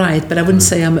than right, but I wouldn't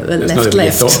say I'm left.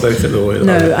 You thought about it though?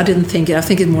 No, I didn't think it. I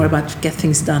think it's more about get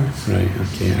things done. Right,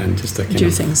 okay, and just a kind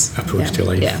of approach to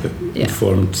life that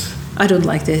informed. I don't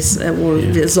like this, or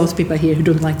there's lots of people here who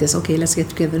don't like this. Okay, let's get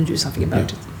together and do something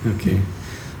about it. Okay,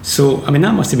 so I mean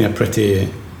that must have been a pretty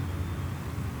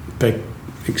big,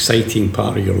 exciting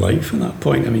part of your life at that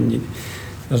point. I mean,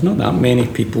 there's not that many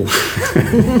people.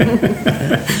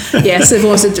 Yes, it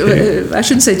was. I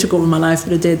shouldn't say it took over my life,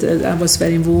 but it did. I was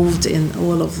very involved in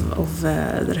all of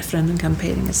the referendum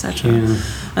campaigning, etc.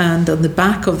 And on the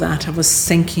back of that, I was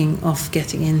thinking of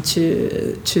getting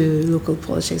into local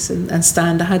politics and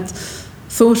stand. I had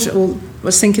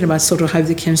was thinking about sort of how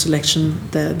the council election,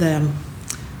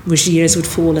 which years would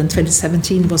fall, and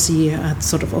 2017 was the year I'd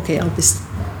sort of, I'll be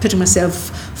putting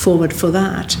myself forward for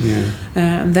that.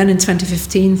 And then in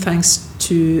 2015, thanks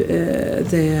to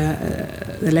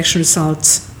the election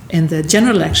results in the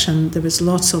general election, there was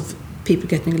lots of people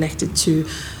getting elected to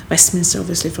Westminster,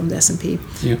 obviously from the SNP.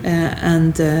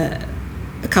 And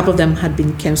a couple of them had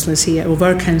been councillors here, or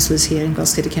were councillors here in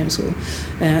Glasgow City Council.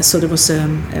 So there was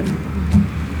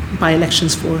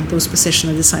by-elections for those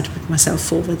positions. I decided to put myself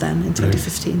forward then in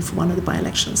 2015 for one of the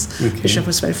by-elections, which I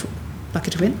was very lucky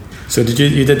to win. So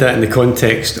you did that in the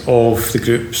context of the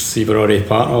groups you were already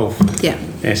part of?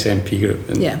 SNP group?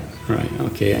 Right,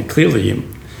 okay. And clearly you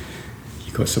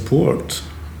got support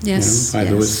by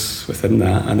those within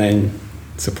that, and then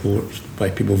support by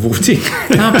people voting.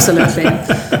 Absolutely.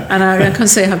 And I can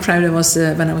say how proud I was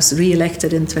when I was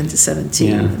re-elected in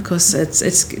 2017, because it's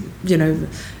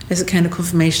a kind of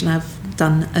confirmation I've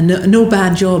done no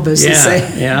bad job, as they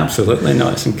say. Yeah, absolutely. No,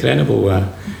 it's incredible.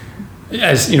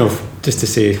 As you know, just to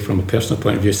say from a personal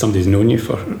point of view, somebody's known you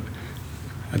for,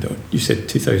 you said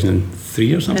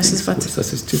 2003 or something?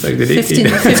 This is 2018.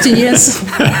 15 years.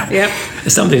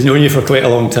 Somebody's known you for quite a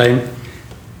long time.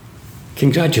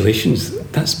 Congratulations,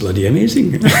 that's bloody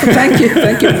amazing. Thank you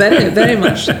very, very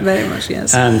much,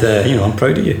 yes. And, I'm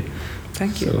proud of you.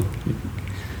 Thank you. So,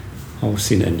 I've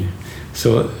seen it in you.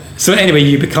 So anyway,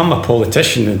 you become a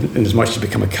politician in as much as you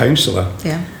become a councillor.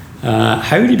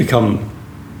 How do you become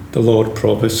the Lord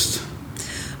Provost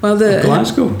of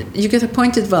Glasgow? You get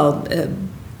appointed,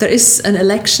 there is an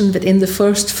election within the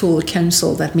first full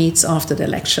council that meets after the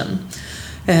election.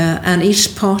 And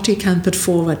each party can put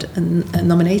forward a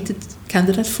nominated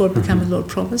candidate for becoming Lord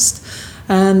Provost.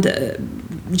 And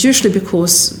usually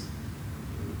because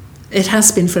it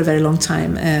has been for a very long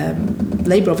time.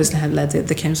 Labour obviously have led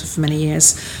the council for many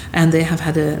years, and they have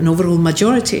had an overall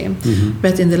majority.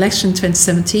 But in the election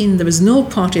 2017, there was no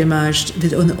party emerged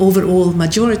with an overall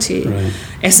majority.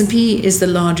 SNP is the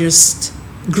largest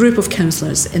group of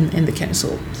councillors in the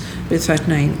council, with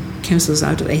 39 councillors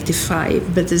out of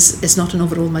 85, but it's not an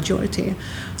overall majority.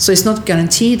 So it's not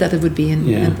guaranteed that it would be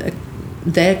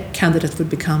their candidate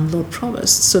would become Lord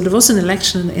Provost. So there was an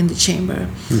election in the chamber,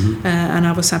 and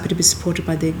I was happy to be supported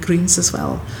by the Greens as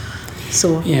well.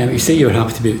 So you say you were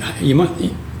happy to be.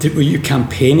 Were you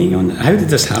campaigning on it? How did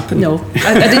this happen? No,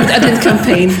 I didn't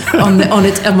campaign on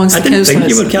it amongst the councillors. I didn't think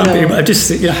you were campaigning, but I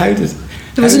just how did.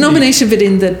 There was a nomination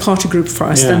within the party group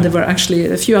first, and there were actually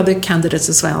a few other candidates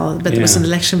as well. But there was an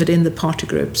election within the party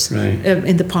groups.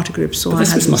 In the party groups. So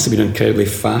this must have been incredibly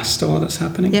fast. All that's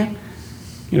happening. Yeah.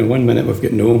 1 minute we've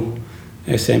got no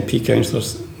SNP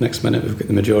councillors, next minute we've got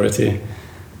the majority.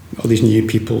 all these new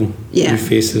people, new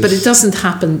faces. But it doesn't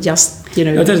happen just,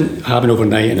 It doesn't happen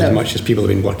overnight, and as much as people have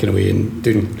been working away and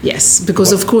doing. Yes,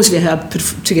 because of course we have put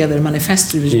together a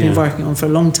manifesto which we've been working on for a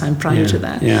long time prior to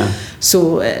that. Yeah.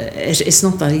 So it's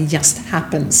not that it just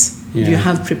happens. Yeah. You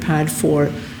have prepared for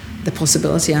the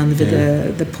possibility, and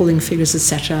with the polling figures,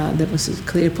 etc., there was a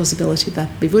clear possibility that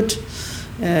we would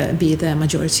be the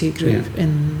majority group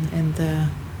in the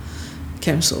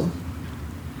council.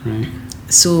 Right.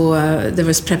 So there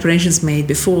was preparations made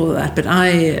before that, but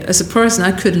I, as a person,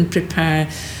 I couldn't prepare.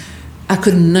 I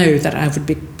couldn't know that I would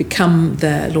become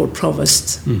the Lord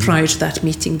Provost prior to that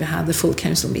meeting we had, the full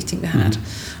council meeting we had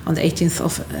on the 18th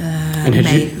of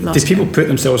May. Did people put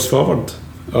themselves forward,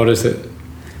 or is it?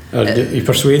 Are you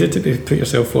persuaded to put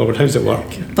yourself forward? How does it work?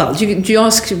 Well, you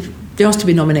ask to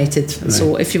be nominated. Right.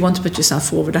 So if you want to put yourself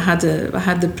forward, I had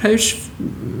the approach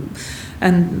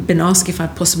and been asked if I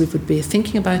possibly would be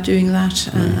thinking about doing that,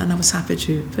 and I was happy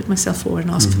to put myself forward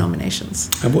and ask for nominations.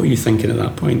 And what were you thinking at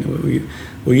that point?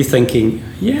 Were you thinking,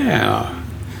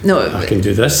 no, I can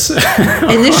do this?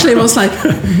 Initially it was like,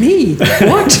 me?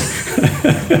 What?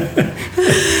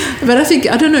 But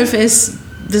I don't know if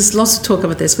there's lots of talk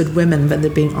about this with women when they're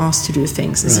being asked to do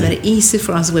things. It's very easy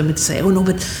for us women to say, oh no,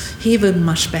 but he was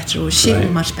much better, or she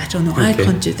was much better, or no, I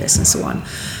can't do this, and so on.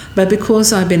 But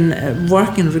because I've been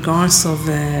working in regards of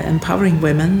empowering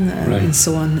women and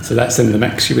so on. So that's in the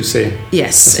mix, you would say?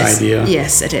 Yes. This idea?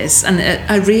 Yes, it is. And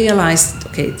I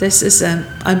realised, this is,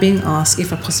 I'm being asked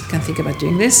if I possibly can think about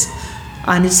doing this.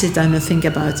 I need to sit down and think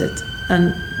about it.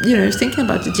 And, thinking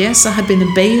about it, yes, I had been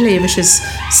a bailey, which is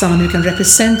someone who can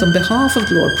represent on behalf of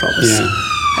the Lord Provost.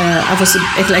 Yeah. I was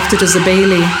elected as a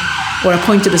bailey, or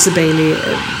appointed as a bailey,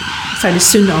 fairly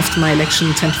soon after my election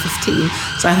in 2015.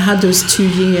 So I had those 2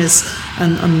 years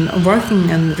and working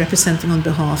and representing on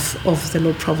behalf of the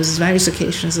Lord Provost's various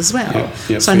occasions as well.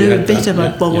 So I know a bit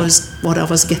about what I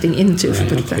was getting into, if I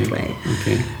put it that way.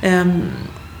 Okay.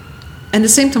 And at the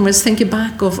same time, I was thinking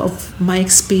back of my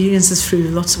experiences through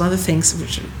lots of other things,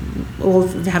 which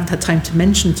we haven't had time to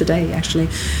mention today, actually.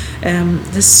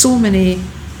 There's so many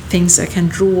things I can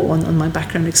draw on my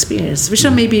background experience, which I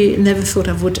maybe never thought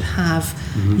I would have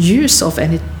use of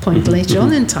any point later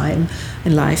on in time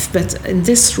in life. But in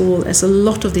this role, as a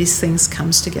lot of these things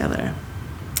comes together.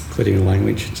 Including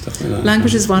language and stuff like that.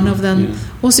 Language is one of them. Yeah.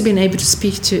 Also being able to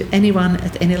speak to anyone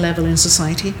at any level in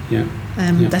society.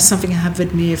 That's something I have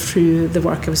with me through the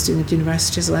work I was doing at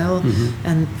university as well,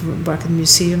 and work at the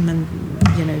museum, and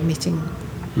meeting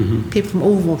people from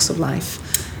all walks of life.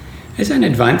 Is it an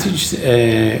advantage,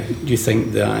 do you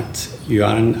think, that you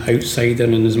are an outsider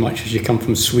in as much as you come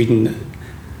from Sweden?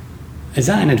 Is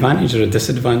that an advantage or a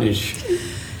disadvantage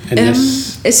in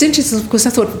this? It's interesting because I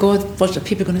thought, God, what are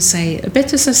people going to say? A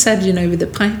bit as I said, with the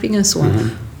piping and so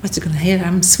on. What's it going to hear?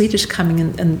 I'm Swedish coming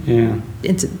into,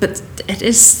 but it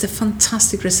is the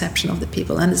fantastic reception of the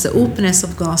people, and it's the openness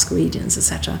of Glasgowians,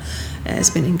 etc.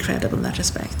 It's been incredible in that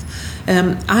respect.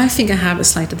 I think I have a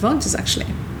slight advantage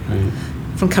actually.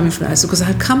 From coming from Glasgow, because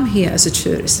I've come here as a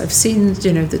tourist. I've seen,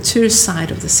 the tourist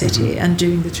side of the city and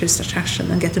doing the tourist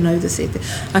attraction and get to know the city.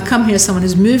 I come here as someone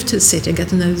who's moved to the city and get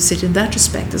to know the city in that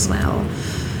respect as well.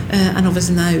 And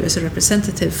obviously now as a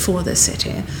representative for the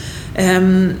city.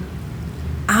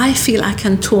 I feel I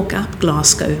can talk up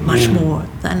Glasgow much more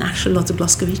than actually a lot of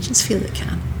Glasgowians feel they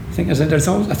can. I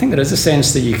think there is a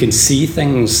sense that you can see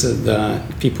things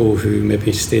that people who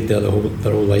maybe stayed there their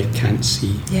whole life can't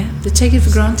see. Yeah, they take it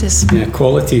for granted. Yeah,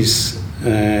 qualities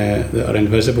that are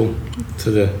invisible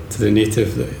to the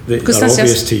native that are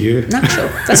obvious to you. Natural.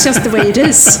 That's just the way it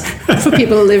is for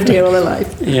people who lived here all their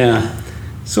life. Yeah.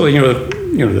 So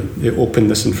the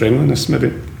openness and friendliness,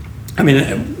 maybe. I mean,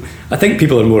 I think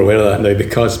people are more aware of that now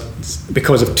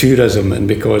because of tourism, and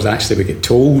because actually we get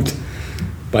told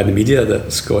by the media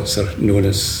that Scots are known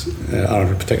as,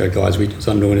 or particularly Glaswegians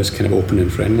are known as kind of open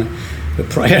and friendly. But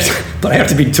prior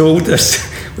to being told this,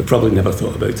 we probably never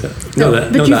thought about it.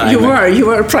 You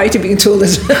were prior to being told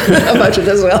about it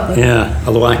as well. Yeah,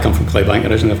 although I come from Clydebank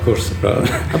originally, of course.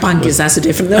 A bank is that's a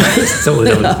different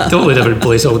totally different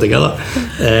place altogether.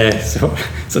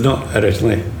 So not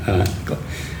originally a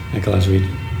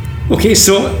Glaswegian. Okay,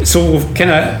 so we've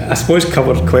kind of, I suppose,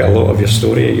 covered quite a lot of your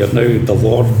story. You're now the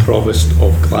Lord Provost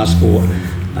of Glasgow.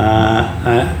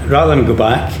 Rather than go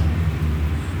back,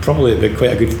 probably it'd be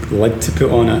quite a good lid to put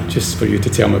on it, just for you to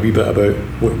tell me a wee bit about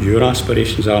what your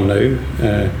aspirations are now.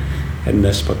 in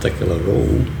this particular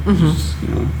role.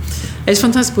 It's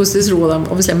fantastic because this role,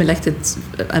 obviously I'm elected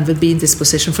and will be in this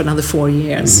position for another 4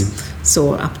 years,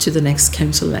 so up to the next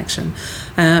council election.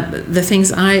 The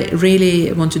things I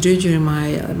really want to do during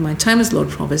my time as Lord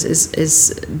Provost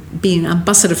is being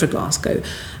ambassador for Glasgow,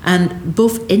 and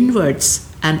both inwards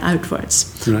and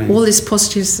outwards. Right. All these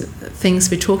positive things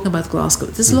we're talking about Glasgow.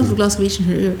 There's a lot of Glaswegians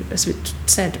who, as we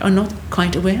said, are not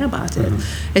quite aware about it.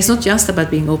 It's not just about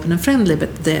being open and friendly,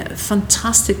 but the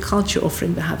fantastic culture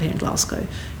offering we have here in Glasgow.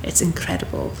 It's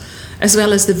incredible. As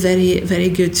well as the very, very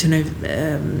good,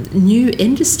 new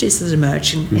industries that are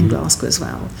emerging in Glasgow as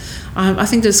well. I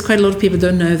think there's quite a lot of people who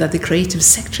don't know that the creative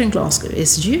sector in Glasgow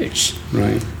is huge.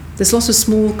 Right. There's lots of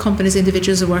small companies,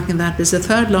 individuals are working that. There's the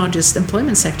third largest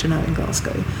employment sector now in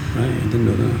Glasgow. Right, I didn't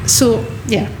know that. So,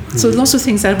 so lots of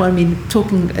things that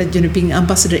talking, being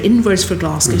ambassador inwards for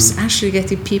Glasgow is actually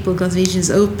getting people, Glaswegians,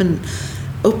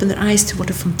 open their eyes to what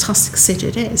a fantastic city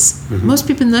it is. Most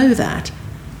people know that,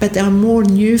 but there are more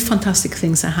new fantastic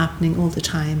things that are happening all the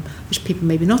time, which people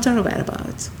maybe not are aware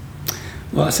about.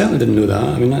 Well, I certainly didn't know that.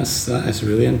 I mean, that is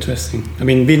really interesting. I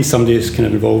mean, being somebody who's kind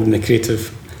of involved in the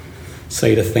creative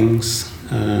side of things,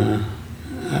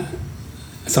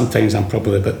 sometimes I'm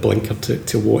probably a bit blinkered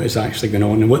to what is actually going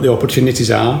on and what the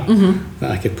opportunities are that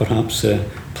I could perhaps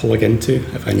plug into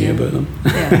if I knew about them.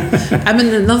 I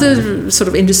mean, another sort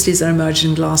of industries that are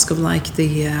emerging in Glasgow, like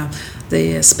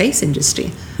the space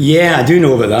industry. Yeah, I do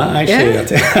know about that actually.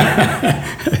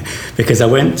 Because I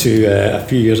went to a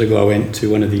few years ago. I went to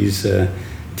one of these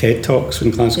TED Talks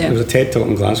in Glasgow. There was a TED Talk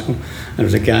in Glasgow, and there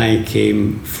was a guy who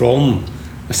came from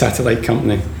a satellite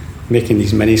company making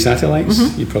these mini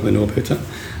satellites. You probably know about it.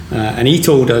 And he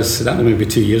told us, that was maybe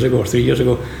 2 years ago or 3 years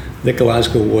ago, that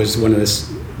Glasgow was one of the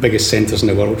biggest centres in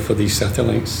the world for these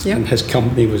satellites. And his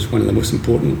company was one of the most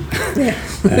important.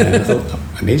 I thought,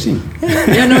 amazing.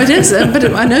 No, it is.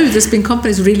 But I know there's been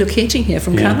companies relocating here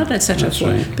from Canada, etc.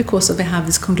 Right. Because they have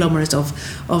this conglomerate of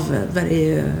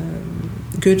very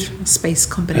good space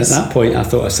companies. At that point, I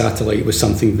thought a satellite was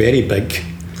something very big.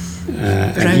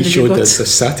 And he showed us a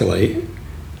satellite,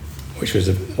 which was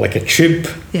like a tube,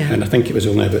 and I think it was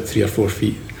only about 3 or 4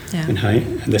 feet in height.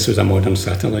 And this was a modern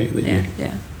satellite that you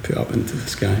put up into the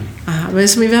sky.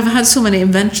 So we've had so many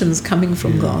inventions coming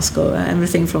from Glasgow,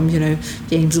 everything from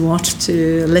James Watt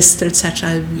to Lister,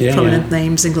 etc. Prominent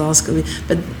names in Glasgow.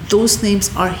 But those names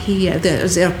are here.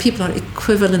 There are people are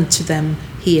equivalent to them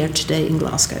here today in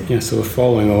Glasgow. Yeah, so we're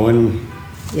following on.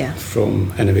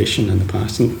 From innovation in the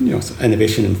past, and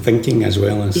innovation in thinking as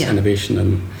well as innovation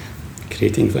in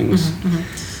creating things.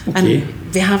 Okay. And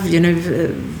we have,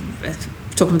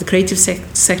 talking about the creative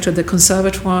sector, the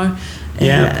conservatoire,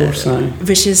 of course,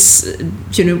 which is,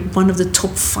 one of the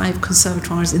top 5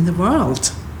 conservatoires in the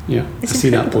world. Yeah, it's I see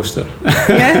that poster.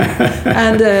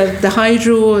 And the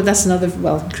Hydro, that's another,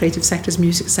 creative sector's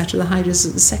music sector. The Hydro is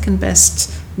the second best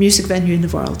music venue in the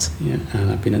world. Yeah, and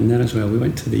I've been in there as well. We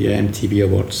went to the MTV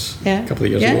Awards a couple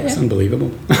of years ago. It's unbelievable.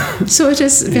 So it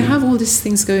is. We have all these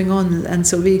things going on, and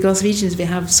so we Glaswegians, we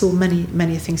have so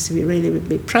many things to be really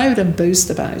be proud and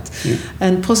boast about.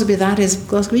 And possibly that is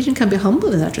Glaswegian can be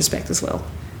humble in that respect as well.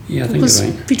 Yeah, I think you're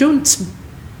right.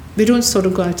 We don't sort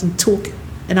of go out and talk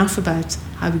enough about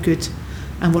how good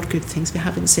and what good things we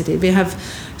have in the city. We have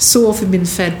so often been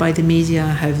fed by the media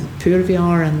how poor we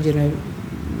are and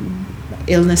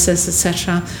illnesses,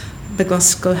 etc. But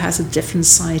Glasgow has a different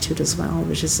side to it as well,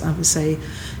 which is, I would say,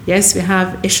 yes, we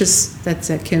have issues that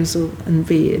the council and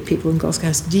we people in Glasgow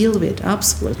has to deal with,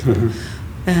 absolutely.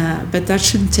 But that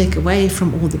shouldn't take away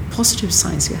from all the positive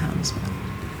sides we have as well.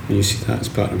 And you see that as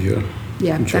part of your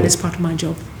job? That is part of my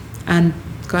job. And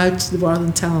go out to the world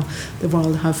and tell the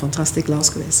world how fantastic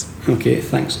Glasgow is. Okay,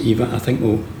 thanks, Eva. I think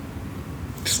we'll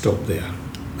stop there.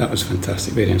 That was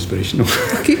fantastic, very inspirational.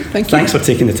 Okay, thank you. Thanks for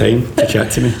taking the time to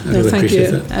chat to me. I really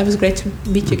appreciate it. It was great to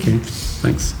meet you again.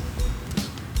 Thanks.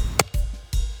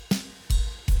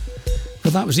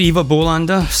 Well, that was Eva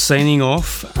Bolander signing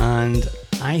off, and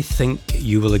I think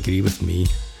you will agree with me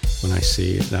when I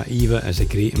say that Eva is a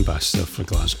great ambassador for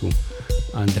Glasgow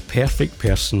and the perfect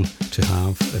person to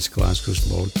have as Glasgow's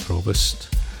Lord Provost.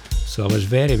 So I was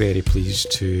very, very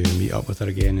pleased to meet up with her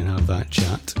again and have that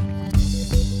chat.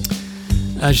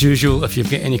 As usual, if you've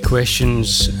got any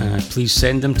questions, please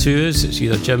send them to us. It's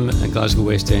either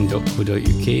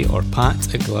jim@glasgowwestend.co.uk or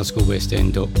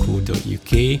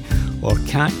pat@glasgowwestend.co.uk or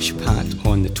catch Pat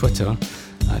on the Twitter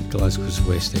 @Glasgow's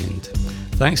West End.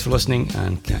 Thanks for listening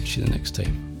and catch you the next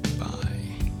time.